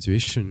every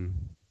situation,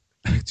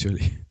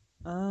 actually.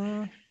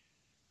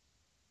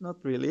 Not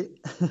really.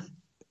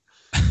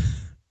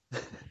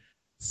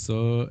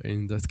 So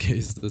in that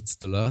case, that's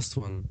the last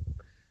one.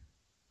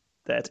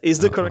 That is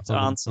the correct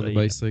answer. On a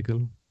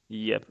bicycle?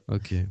 Yep.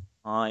 Okay.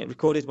 I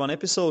recorded one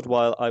episode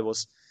while I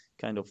was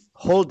kind of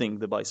holding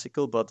the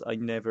bicycle, but I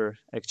never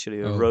actually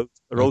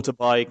rode a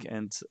bike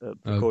and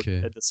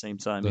recorded at the same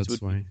time. That's it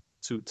would why. be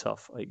too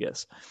tough, I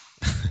guess.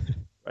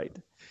 Right.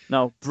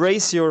 Now,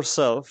 brace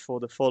yourself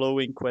for the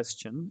following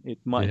question. It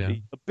might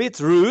be a bit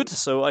rude,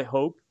 so I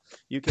hope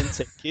you can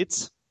take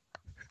it.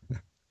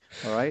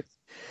 All right.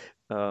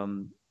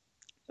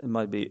 It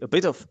might be a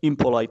bit of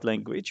impolite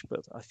language,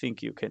 but I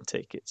think you can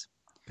take it.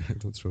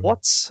 That's right.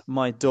 What's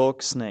my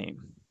dog's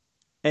name?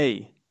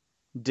 A.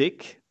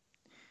 Dick.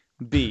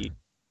 B.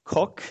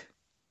 Cock.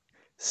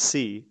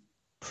 C.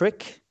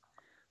 Prick.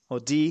 Or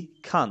D.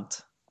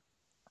 Cunt.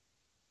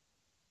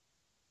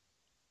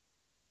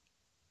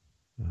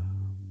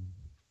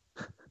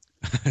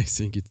 I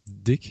think it's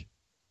Dick.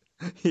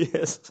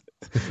 Yes,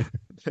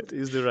 that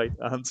is the right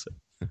answer.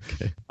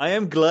 Okay. I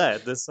am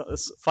glad that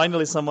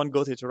finally someone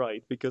got it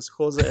right, because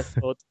Jose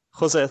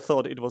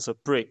thought it was a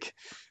prick.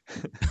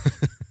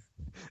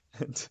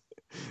 And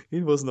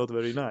it was not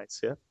very nice,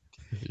 yeah?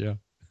 Yeah.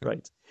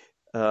 Right.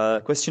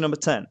 Question number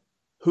 10.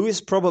 Who is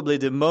probably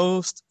the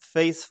most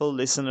faithful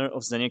listener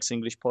of Zdenek's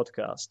English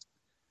podcast?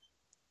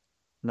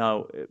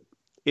 Now,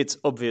 it's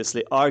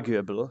obviously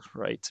arguable,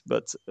 right?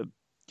 But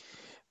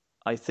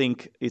I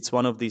think it's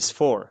one of these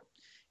four.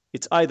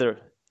 It's either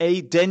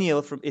A.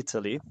 Daniel from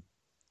Italy,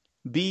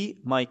 B.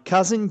 my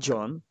cousin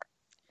John,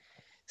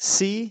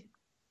 C.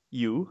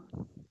 you,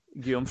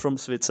 Guillaume from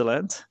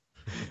Switzerland,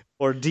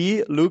 or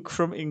D. Luke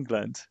from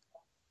England.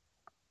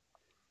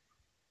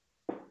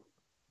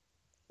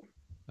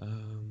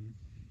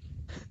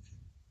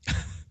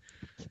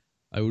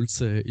 I would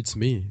say it's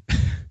me.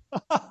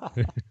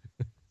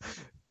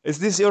 Is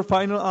this your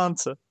final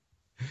answer?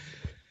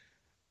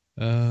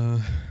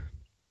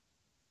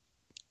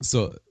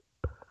 So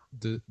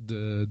the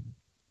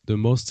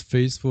most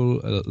faithful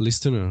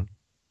listener.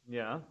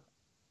 Yeah.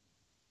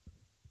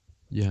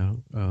 Yeah.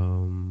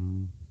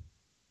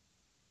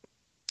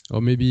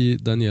 Or maybe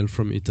Daniel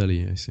from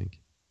Italy, I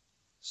think.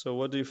 So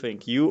what do you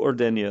think, you or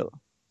Daniel?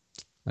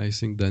 I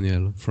think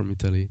Daniel from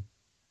Italy.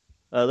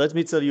 Let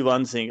me tell you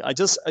one thing. I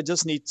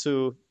just need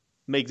to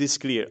make this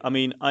clear. I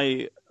mean,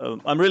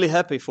 I'm really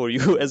happy for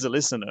you as a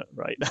listener,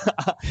 right?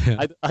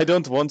 Yeah. I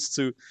don't want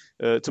to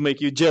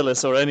make you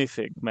jealous or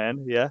anything,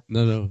 man. Yeah.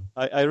 No.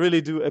 I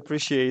really do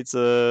appreciate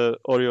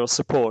all your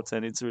support,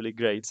 and it's really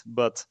great.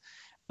 But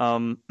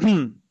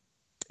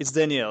it's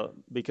Daniel,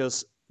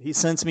 because he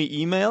sends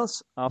me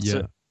emails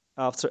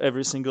after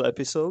every single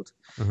episode.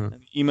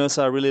 And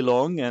emails are really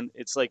long, and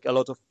it's like a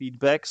lot of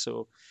feedback.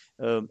 So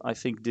I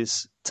think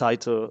this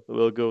title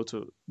will go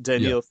to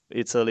Daniel from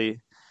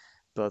Italy.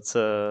 But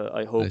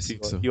I hope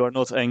you are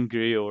not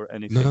angry or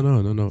anything.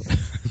 No.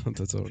 Not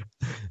at all.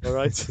 All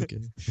right. It's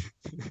okay.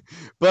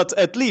 But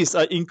at least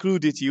I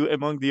included you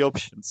among the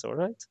options. All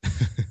right.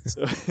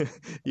 So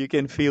you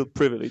can feel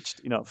privileged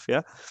enough.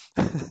 Yeah.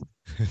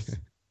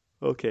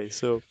 Okay.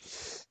 So,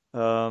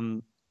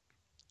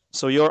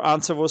 so your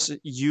answer was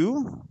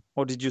you,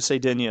 or did you say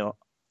Daniel?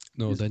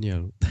 No,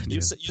 Daniel.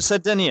 You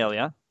said Daniel,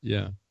 yeah?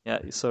 Yeah. Yeah.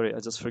 Sorry, I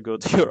just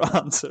forgot your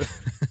answer.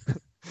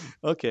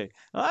 Okay,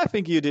 I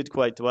think you did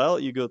quite well.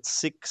 You got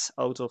 6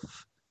 out of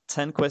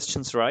 10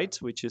 questions right,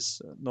 which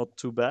is not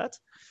too bad.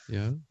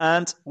 Yeah.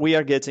 And we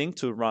are getting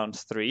to round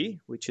 3,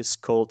 which is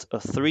called a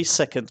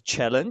 3-second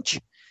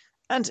challenge.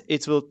 And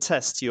it will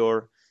test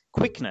your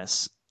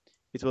quickness.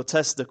 It will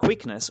test the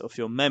quickness of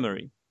your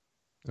memory.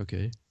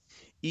 Okay.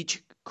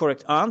 Each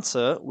correct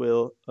answer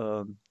will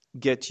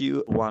get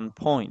you 1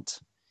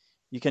 point.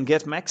 You can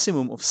get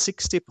maximum of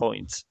 60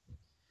 points.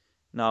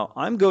 Now,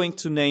 I'm going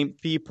to name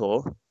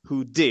people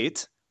who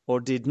did or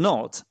did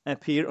not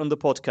appear on the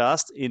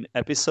podcast in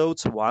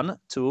episodes 1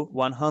 to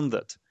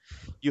 100.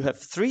 You have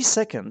 3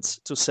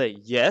 seconds to say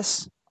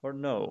yes or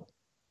no.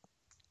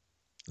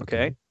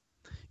 Okay?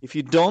 If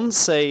you don't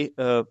say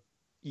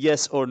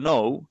yes or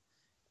no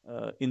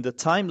in the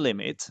time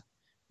limit,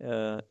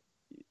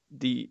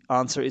 the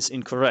answer is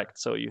incorrect.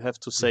 So you have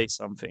to say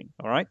something.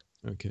 All right?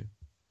 Okay.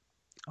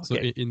 So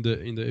Okay. in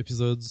the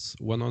episodes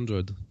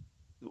 100.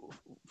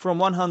 From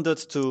 100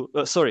 to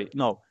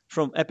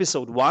from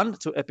episode 1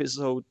 to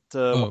episode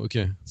Oh,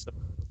 okay.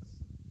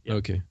 Yeah.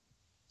 Okay.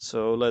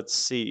 So let's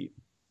see.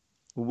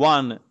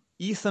 1,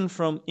 Ethan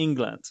from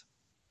England.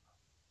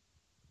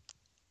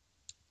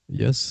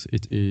 Yes,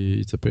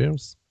 it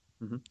appears.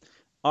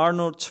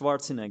 Arnold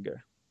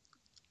Schwarzenegger.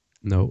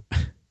 No.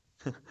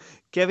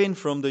 Kevin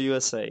from the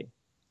USA.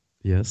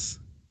 Yes.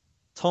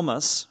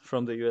 Thomas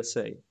from the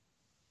USA.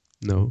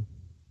 No.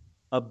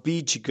 A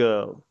beach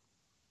girl.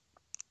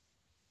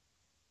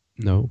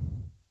 No.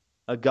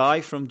 A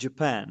guy from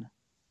Japan.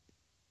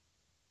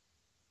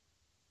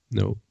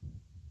 No.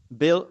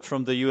 Bill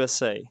from the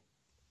USA.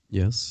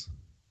 Yes.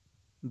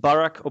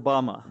 Barack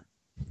Obama.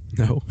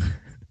 No.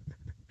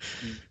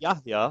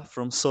 Yahya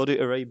from Saudi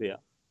Arabia.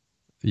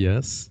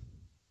 Yes.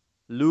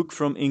 Luke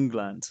from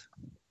England.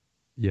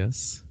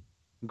 Yes.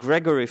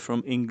 Gregory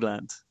from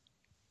England.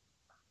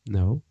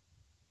 No.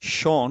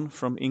 Sean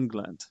from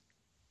England.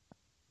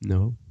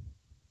 No.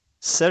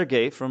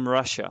 Sergey from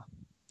Russia.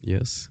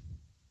 Yes.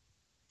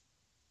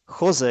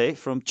 Jose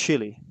from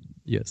Chile.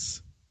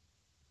 Yes.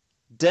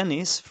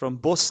 Dennis from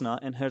Bosnia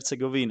and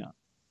Herzegovina.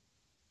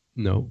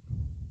 No.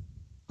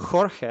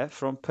 Jorge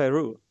from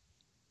Peru.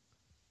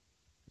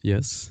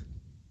 Yes.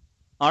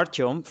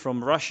 Artyom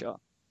from Russia.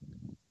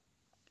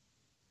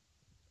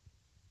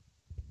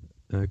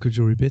 Could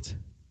you repeat?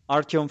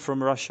 Artyom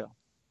from Russia.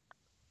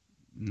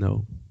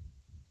 No.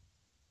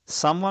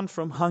 Someone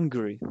from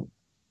Hungary.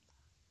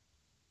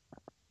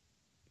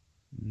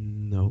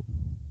 No.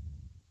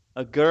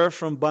 A girl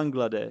from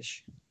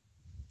Bangladesh.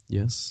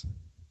 Yes.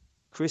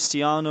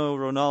 Cristiano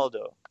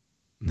Ronaldo.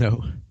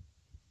 No.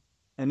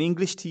 An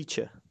English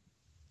teacher.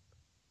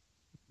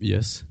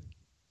 Yes.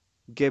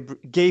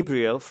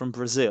 Gabriel from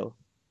Brazil.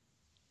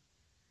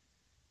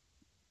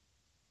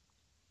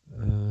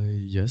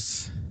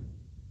 Yes.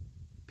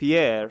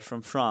 Pierre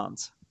from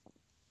France.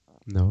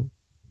 No.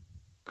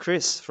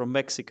 Chris from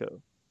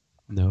Mexico.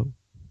 No.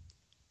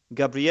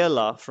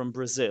 Gabriela from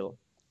Brazil.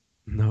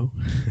 No.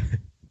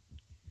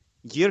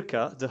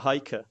 Jirka the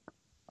hiker.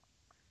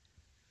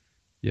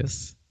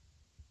 Yes.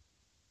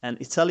 An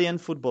Italian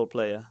football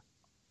player.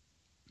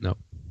 No.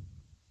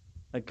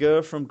 A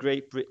girl from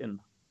Great Britain.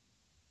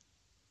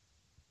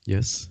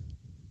 Yes.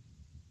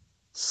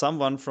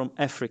 Someone from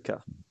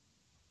Africa.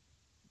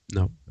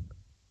 No.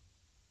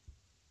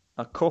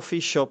 A coffee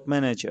shop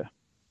manager.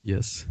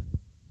 Yes.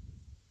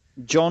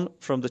 John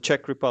from the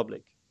Czech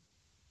Republic.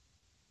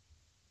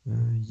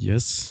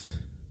 Yes.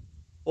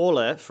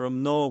 Ole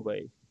from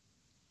Norway.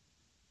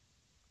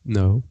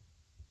 No.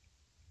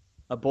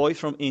 A boy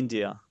from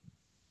India.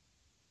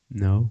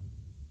 No.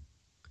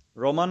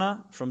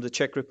 Romana from the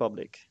Czech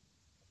Republic.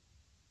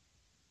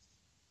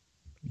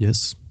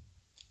 Yes.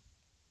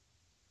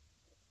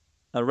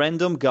 A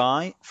random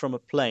guy from a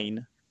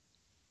plane.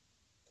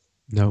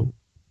 No.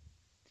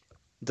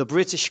 The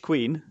British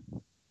Queen.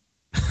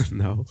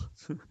 No.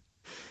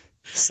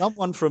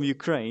 Someone from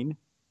Ukraine.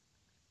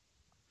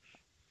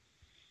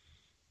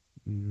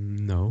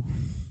 No.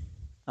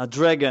 A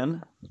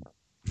dragon.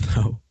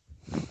 No.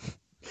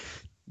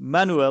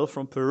 Manuel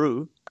from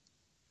Peru.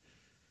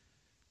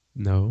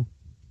 No.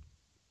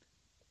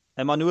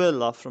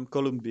 Emanuela from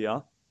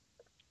Colombia.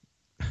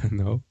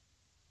 No.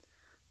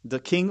 The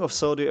King of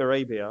Saudi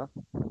Arabia.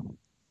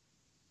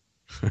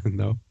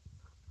 No.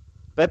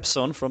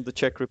 Pepson from the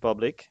Czech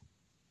Republic.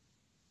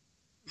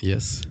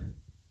 Yes.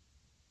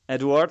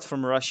 Eduard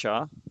from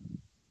Russia.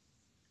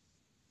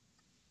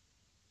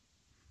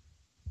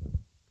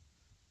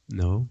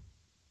 No.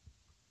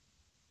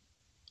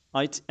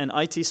 An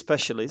IT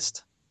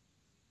specialist.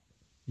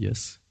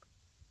 Yes.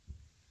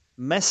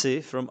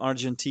 Messi from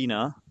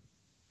Argentina.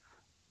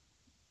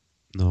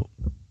 No.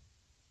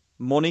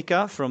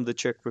 Monica from the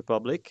Czech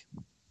Republic.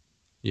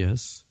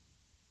 Yes.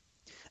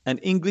 An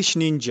English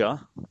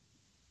ninja.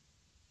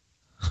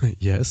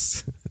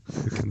 Yes.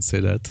 You can say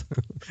that.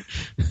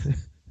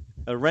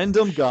 A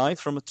random guy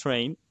from a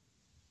train.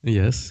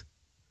 Yes.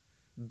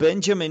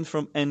 Benjamin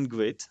from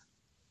Engwit.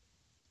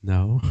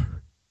 No.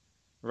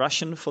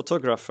 Russian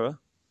photographer.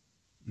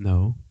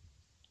 No.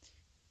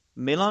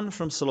 Milan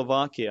from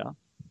Slovakia.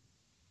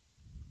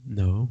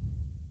 No.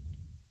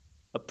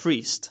 A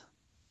priest.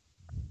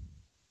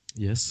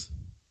 Yes.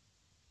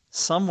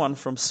 Someone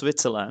from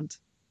Switzerland.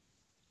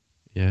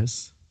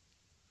 Yes.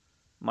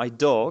 My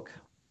dog.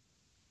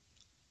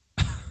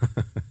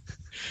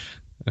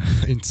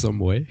 In some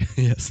way,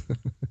 yes.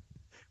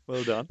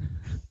 Well done.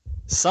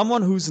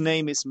 Someone whose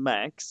name is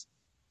Max.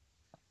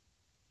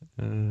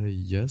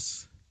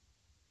 Yes.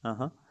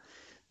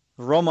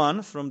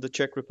 Roman from the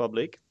Czech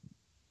Republic.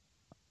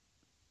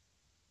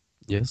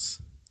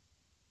 Yes.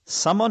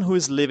 Someone who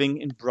is living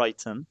in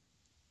Brighton.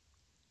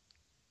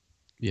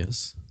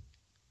 Yes.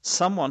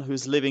 Someone who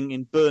is living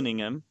in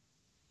Birmingham.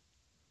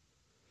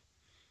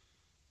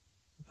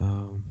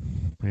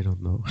 I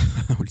don't know.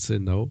 I would say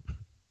no.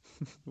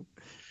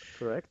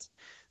 Correct.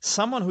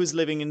 Someone who is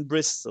living in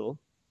Bristol.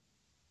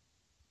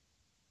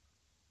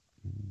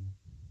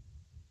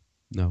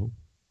 No.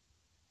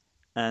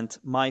 and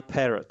my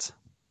parrot.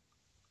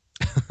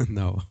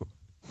 No,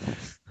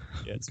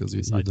 Yes, because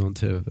because you don't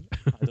have.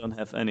 I don't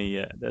have any.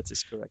 Yeah, that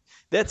is correct.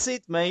 That's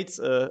it, mate.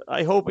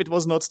 I hope it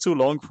was not too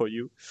long for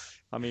you.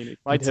 I mean, it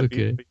might It's have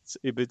been okay.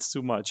 a bit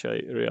too much,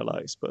 I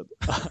realize. But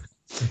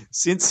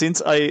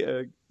since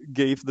I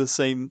gave the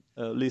same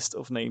list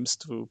of names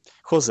to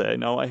Jose,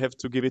 now I have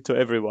to give it to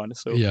everyone.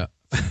 So Yeah,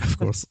 of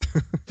course.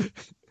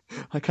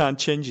 I can't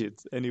change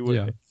it anyway,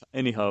 Yeah.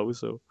 anyhow.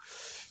 So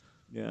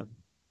yeah,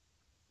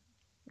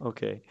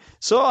 okay.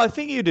 So I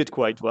think you did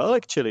quite well,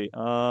 actually.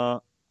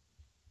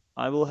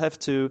 I will have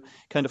to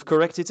kind of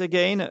correct it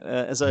again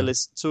as I Yeah.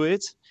 listen to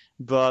it.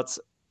 But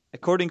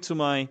according to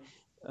my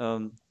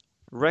um,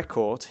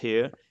 record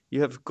here,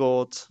 you have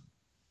got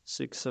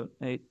 6, 7,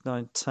 8,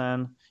 9, 10.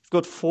 You've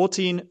got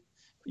 14.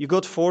 You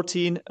got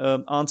 14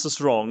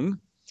 answers wrong,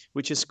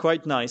 which is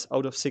quite nice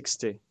out of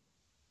 60.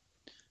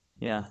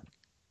 Yeah.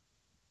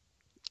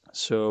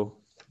 So,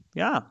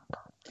 yeah,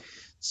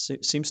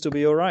 seems to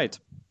be all right.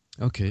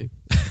 Okay.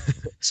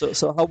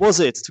 So how was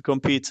it to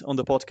compete on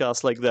the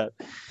podcast like that?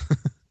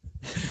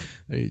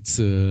 It's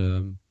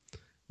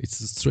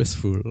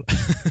stressful.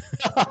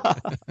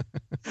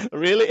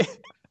 Really?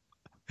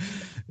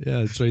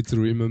 Yeah, I try to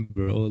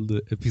remember all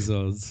the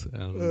episodes,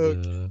 and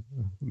Okay.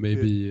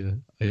 maybe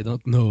I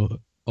don't know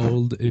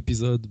all the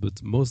episodes,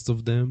 but most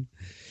of them.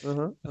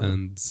 Uh-huh, uh-huh.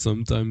 And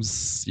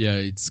sometimes, yeah,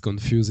 it's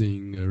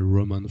confusing a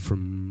Roman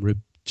from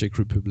Czech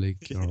Republic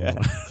or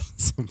Yeah.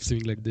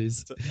 something like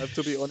this. I have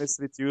to be honest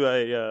with you.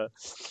 I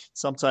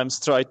sometimes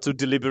try to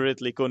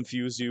deliberately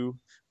confuse you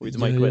with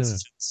my Yeah, yeah,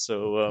 questions.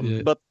 So,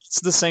 yeah, but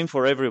it's the same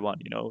for everyone.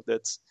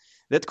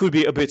 That could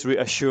be a bit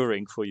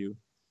reassuring for you.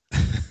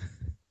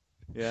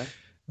 Yeah.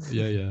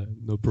 yeah.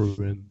 No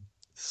problem.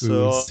 We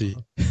will So, see.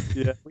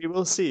 yeah, we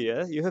will see.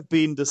 Yeah, you have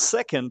been the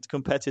second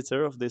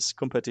competitor of this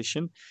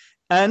competition,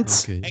 and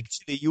Okay.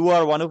 actually, you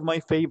are one of my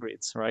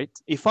favorites. Right?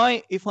 If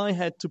I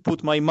had to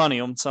put my money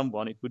on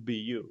someone, it would be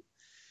you.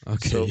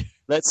 So Okay.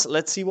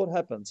 let's see what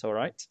happens. All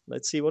right,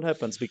 let's see what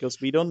happens because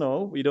we don't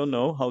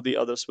know how the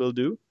others will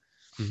do.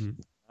 Mhm.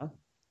 Huh?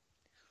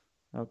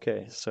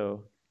 Okay,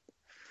 so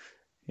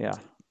yeah.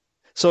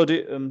 So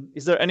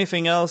is there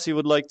anything else you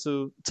would like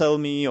to tell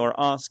me or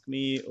ask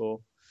me or?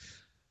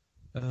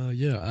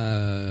 Yeah,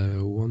 I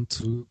want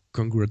to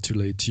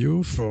congratulate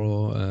you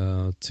for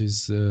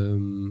this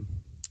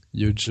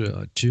huge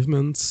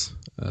achievements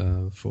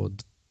for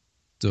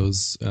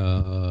those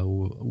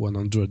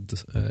 100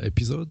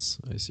 episodes.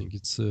 I think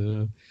it's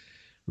a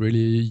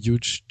really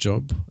huge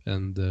job,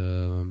 and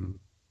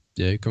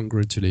yeah,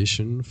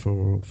 congratulations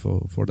for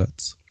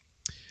that.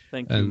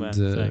 Thank you, And man.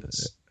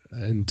 Thanks.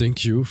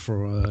 thank you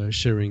for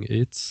sharing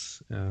it.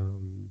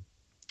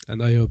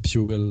 And I hope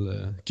you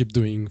will keep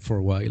doing for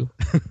a while.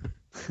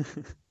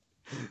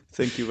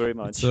 Thank you very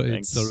much. It's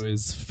Thanks.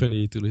 always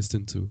funny to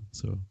listen to.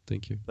 So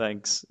thank you.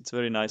 Thanks. It's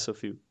very nice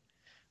of you.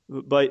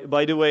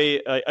 By the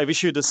way, I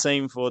wish you the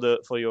same for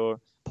your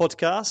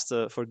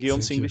podcast, for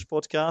Guillaume's Thank you. English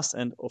podcast,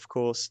 and of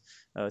course,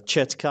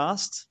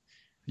 Chatcast.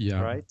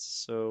 Yeah, Right.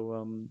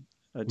 So,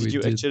 did we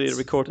you did. actually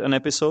record an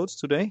episode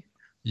today?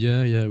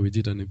 Yeah, we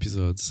did an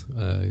episode.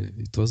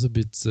 It was a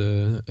bit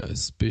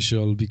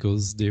special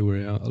because there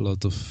were a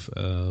lot of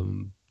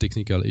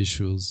technical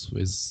issues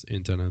with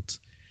internet.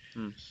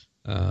 Hmm.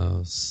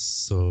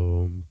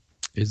 So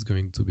it's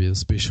going to be a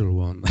special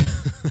one.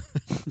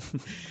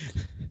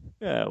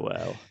 Yeah,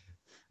 well,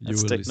 You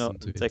that's will listen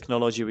to it.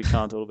 technology. We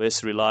can't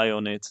always rely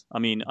on it. I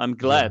mean, I'm Yeah.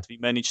 glad we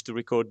managed to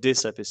record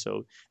this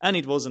episode, and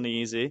it wasn't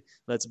easy.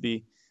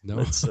 No.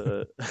 Let's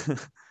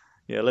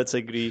yeah, let's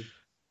agree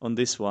on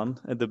this one.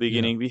 At the Yeah.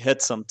 beginning, we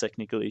had some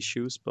technical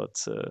issues,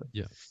 but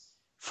Yeah.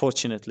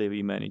 fortunately,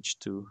 we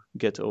managed to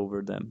get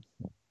over them.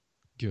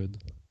 Good.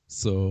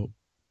 So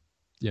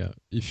yeah,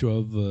 if you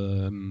have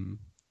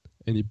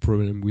any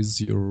problem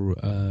with your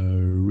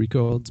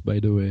record, by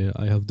the way,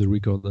 I have the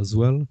record as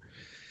well.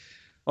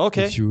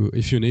 Okay.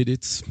 If you need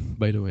it,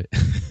 by the way.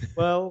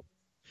 Well,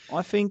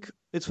 I think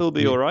it will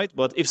be we, all right.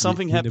 But if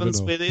something we never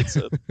happens know. with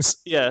it,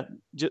 yeah,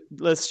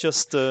 let's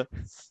just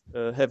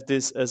have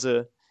this as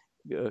a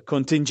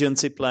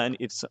contingency plan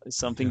if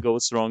something Yeah.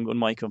 goes wrong on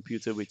my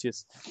computer, which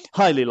is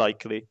highly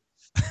likely.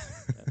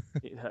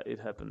 It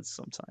happens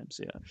sometimes,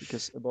 yeah.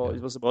 Because Yeah.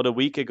 it was about a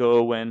week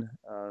ago when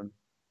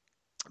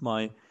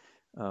my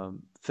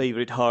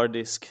favorite hard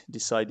disk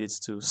decided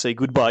to say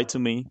goodbye to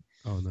me.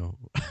 Oh no.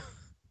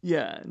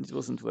 Yeah, and it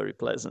wasn't very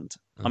pleasant.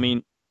 I Uh,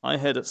 mean, I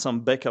had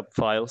some backup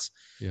files,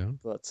 yeah.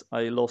 but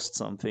I lost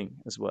something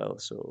as well.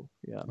 So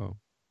yeah, Oh.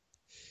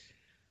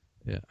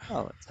 Yeah.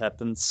 well, it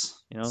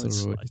happens.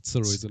 It's like It's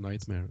always a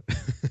nightmare. yeah,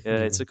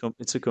 Anyway.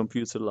 it's a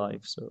computer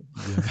life. So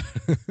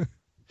Yeah.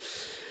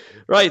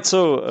 right.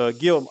 So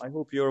Guillaume, I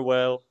hope you're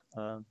well.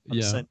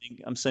 Yeah.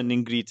 I'm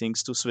sending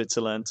greetings to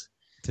Switzerland,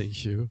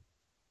 Thank you.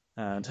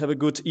 and have a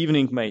good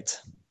evening, mate.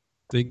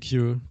 Thank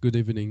you. Good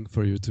evening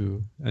for you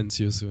too. And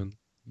see you soon.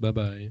 Bye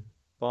bye.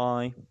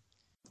 Bye.